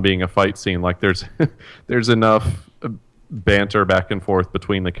focused on being a fight scene. Like there's enough banter back and forth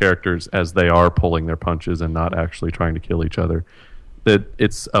between the characters as they are pulling their punches and not actually trying to kill each other. That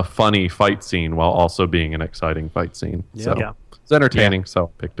it's a funny fight scene while also being an exciting fight scene. Yeah. So Yeah. it's entertaining. So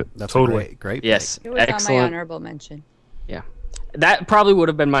I picked it. That's Totally. a great Yes, It was on my excellent. honorable mention. Yeah. That probably would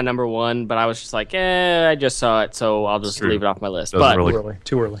have been my number one, but I was just like, I just saw it, so I'll just True. leave it off my list. Doesn't But really-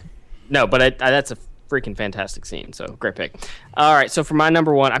 Too early. no, but that's a freaking fantastic scene, so great pick. All right, so for my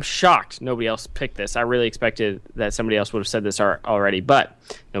number one, I'm shocked nobody else picked this. I really expected that somebody else would have said this already, but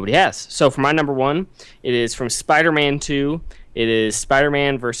nobody has. So for my number one, it is from Spider-Man 2. It is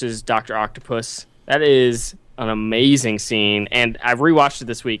Spider-Man versus Dr. Octopus. That is an amazing scene, and I've rewatched it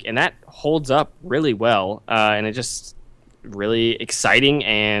this week, and that holds up really well, and it just really exciting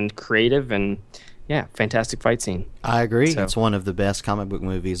and creative, and yeah, fantastic fight scene. I agree. So- It's one of the best comic book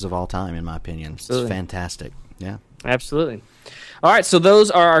movies of all time, in my opinion. Absolutely. It's fantastic. Yeah. Absolutely. All right, so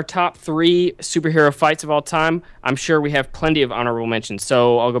those are our top 3 superhero fights of all time. I'm sure we have plenty of honorable mentions,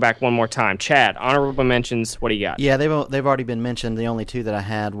 so I'll go back one more time. Chad, honorable mentions, what do you got? Yeah, they've already been mentioned. The only 2 that I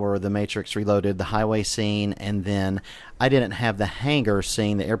had were The Matrix Reloaded, the highway scene, and then I didn't have the hangar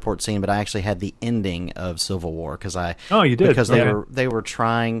scene, the airport scene, but I actually had the ending of Civil War Oh, you did? because Okay. they were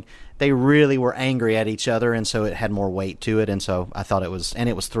trying. They really were angry at each other, and so it had more weight to it, and so I thought it was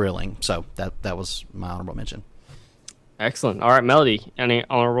thrilling. So that was my honorable mention. Excellent. All right, Melody, any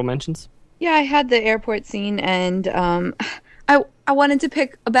honorable mentions? Yeah, I had the airport scene, and I wanted to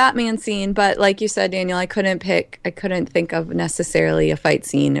pick a Batman scene, but like you said, Daniel, I couldn't think of necessarily a fight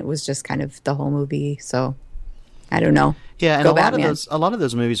scene. It was just kind of the whole movie. So I don't know. Yeah, and Go a lot Batman. of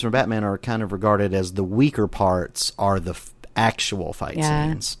those movies from Batman are kind of regarded as the weaker parts are the actual fight Yeah,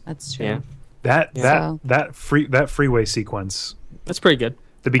 scenes. that's true. Yeah. That freeway sequence. That's pretty good.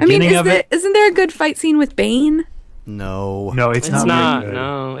 The I mean, beginning of it. isn't there a good fight scene with Bane? No, No, it's not. not. Very good.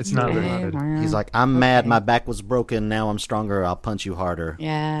 No, it's not very Okay, good. well, He's like, I'm mad. My back was broken. Now I'm stronger. I'll punch you harder.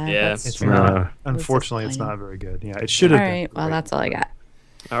 yeah, Yeah. that's It's true. not. Unfortunately, it's not very good. Yeah, it should All have been. right, well, that's all I got.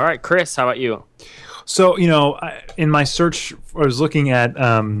 All right, Chris, how about you? So, in my search, I was looking at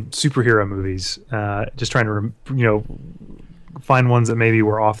superhero movies, just trying to, find ones that maybe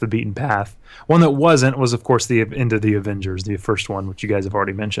were off the beaten path. One that wasn't was, of course, the end of the Avengers, the first one, which you guys have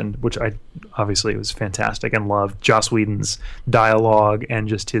already mentioned, which obviously was fantastic and loved. Joss Whedon's dialogue and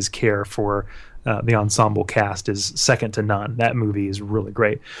just his care for the ensemble cast is second to none. That movie is really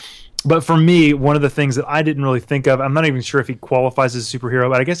great. But for me, one of the things that I didn't really think of, I'm not even sure if he qualifies as a superhero,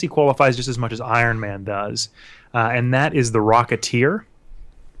 but I guess he qualifies just as much as Iron Man does, and that is The Rocketeer.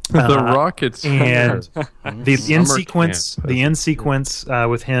 The Rockets And the end Summer sequence, camp.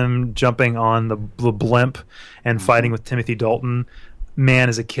 with him jumping on the blimp and fighting with Timothy Dalton. Man,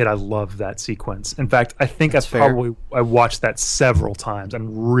 as a kid, I loved that sequence. In fact, I think I watched that several times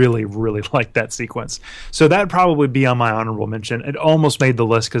and really, really liked that sequence. So that'd probably be on my honorable mention. It almost made the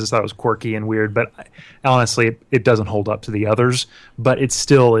list because I thought it was quirky and weird, but honestly, it doesn't hold up to the others. But it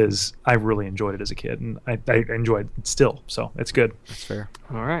still is. I really enjoyed it as a kid, and I enjoyed it still. So it's good. That's fair.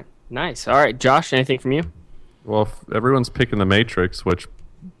 All right, nice. All right, Josh, anything from you? Well, if everyone's picking The Matrix,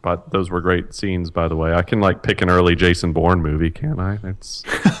 but those were great scenes, by the way. I can pick an early Jason Bourne movie, can't I?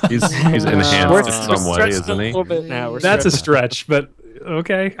 He's enhanced in some way, isn't A he? little bit now. That's a stretch, but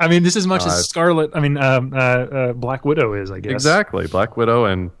okay. I mean, just as much as Black Widow is, I guess. Exactly, Black Widow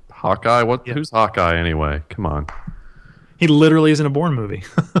and Hawkeye. Who's Hawkeye anyway? Come on. He literally is in a Bourne movie.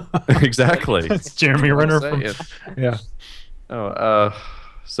 Exactly. It's Jeremy Renner from. Yeah.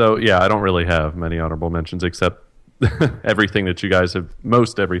 So yeah, I don't really have many honorable mentions except everything that you guys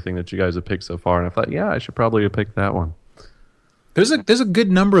have picked so far, and I thought, yeah, I should probably have picked that one. There's a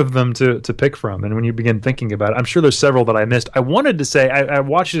good number of them to pick from, and when you begin thinking about it, I'm sure there's several that I missed. I wanted to say I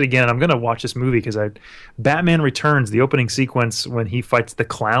watched it again. I'm going to watch this movie because Batman Returns, the opening sequence when he fights the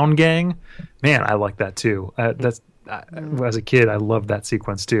clown gang. Man, I like that too. As a kid, I loved that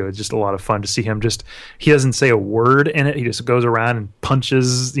sequence too. It's just a lot of fun to see him. He doesn't say a word in it. He just goes around and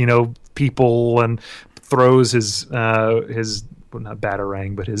punches, people and throws his not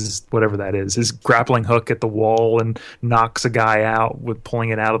batarang, but his whatever that is, his grappling hook at the wall and knocks a guy out with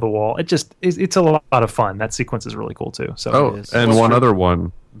pulling it out of the wall. It's a lot of fun. That sequence is really cool too. So and one other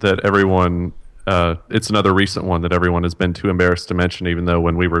one that everyone, it's another recent one that everyone has been too embarrassed to mention, even though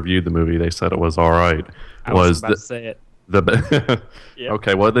when we reviewed the movie they said it was all right. I was about to say it. Yep.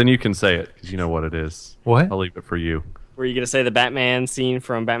 Okay, well then you can say it because you know what it is. What? I'll leave it for you. Were you going to say the Batman scene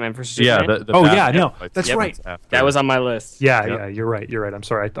from Batman vs. Superman? Yeah. That's right. That was on my list. Yeah, you're right. I'm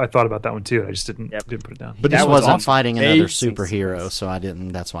sorry. I thought about that one too. I just didn't put it down. But this wasn't fighting another superhero, so I didn't.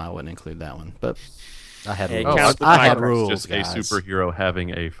 That's why I wouldn't include that one. But I had rules. I had rules. Just guys. a superhero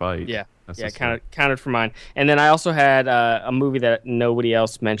having a fight. Yeah, counted for mine. And then I also had a movie that nobody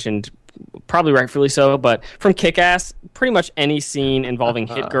else mentioned, probably rightfully so, but from Kick-Ass, pretty much any scene involving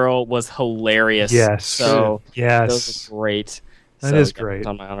Hit Girl was hilarious. Yes. So yes, those are great. That is great.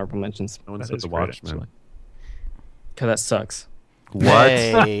 On my honorable mentions. No one said The Watchmen. Because that sucks. What?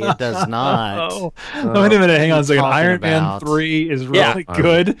 Hey, it does not. No, wait a minute. Hang on a second. Iron Man 3 is really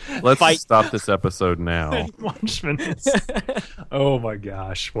good. Let's stop this episode now. Watchmen. Oh my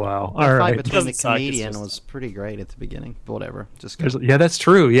gosh! Wow. The All fight right. between the comedian was pretty great at the beginning. But whatever. Just go. Yeah, that's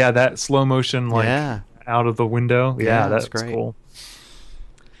true. Yeah, that slow motion out of the window. Yeah, that's great. Cool.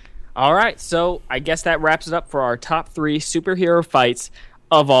 All right, so I guess that wraps it up for our top 3 superhero fights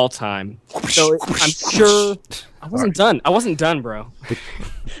of all time. So I'm sure I wasn't done, bro.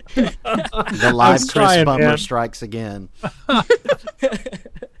 The live Chris Bummer strikes again.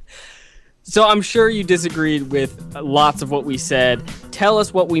 So I'm sure you disagreed with lots of what we said. Tell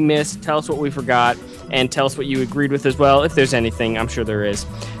us what we missed, tell us what we forgot, and tell us what you agreed with as well, if there's anything. I'm sure there is.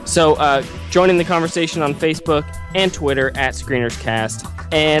 So join in the conversation on Facebook and Twitter at ScreenersCast,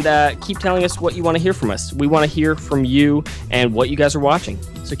 and keep telling us what you want to hear from us. We want to hear from you and what you guys are watching,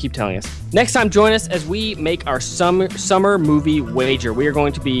 so keep telling us. Next time, join us as we make our summer movie wager. We are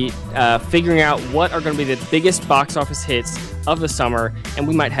going to be figuring out what are going to be the biggest box office hits of the summer, and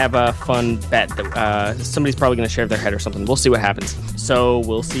we might have a fun bet that somebody's probably going to shave their head or something. We'll see what happens. So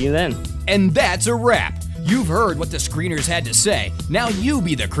we'll see you then. And that's a wrap. You've heard what the screeners had to say. Now you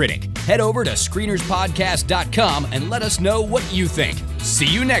be the critic. Head over to screenerspodcast.com and let us know what you think. See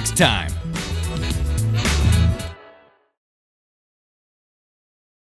you next time.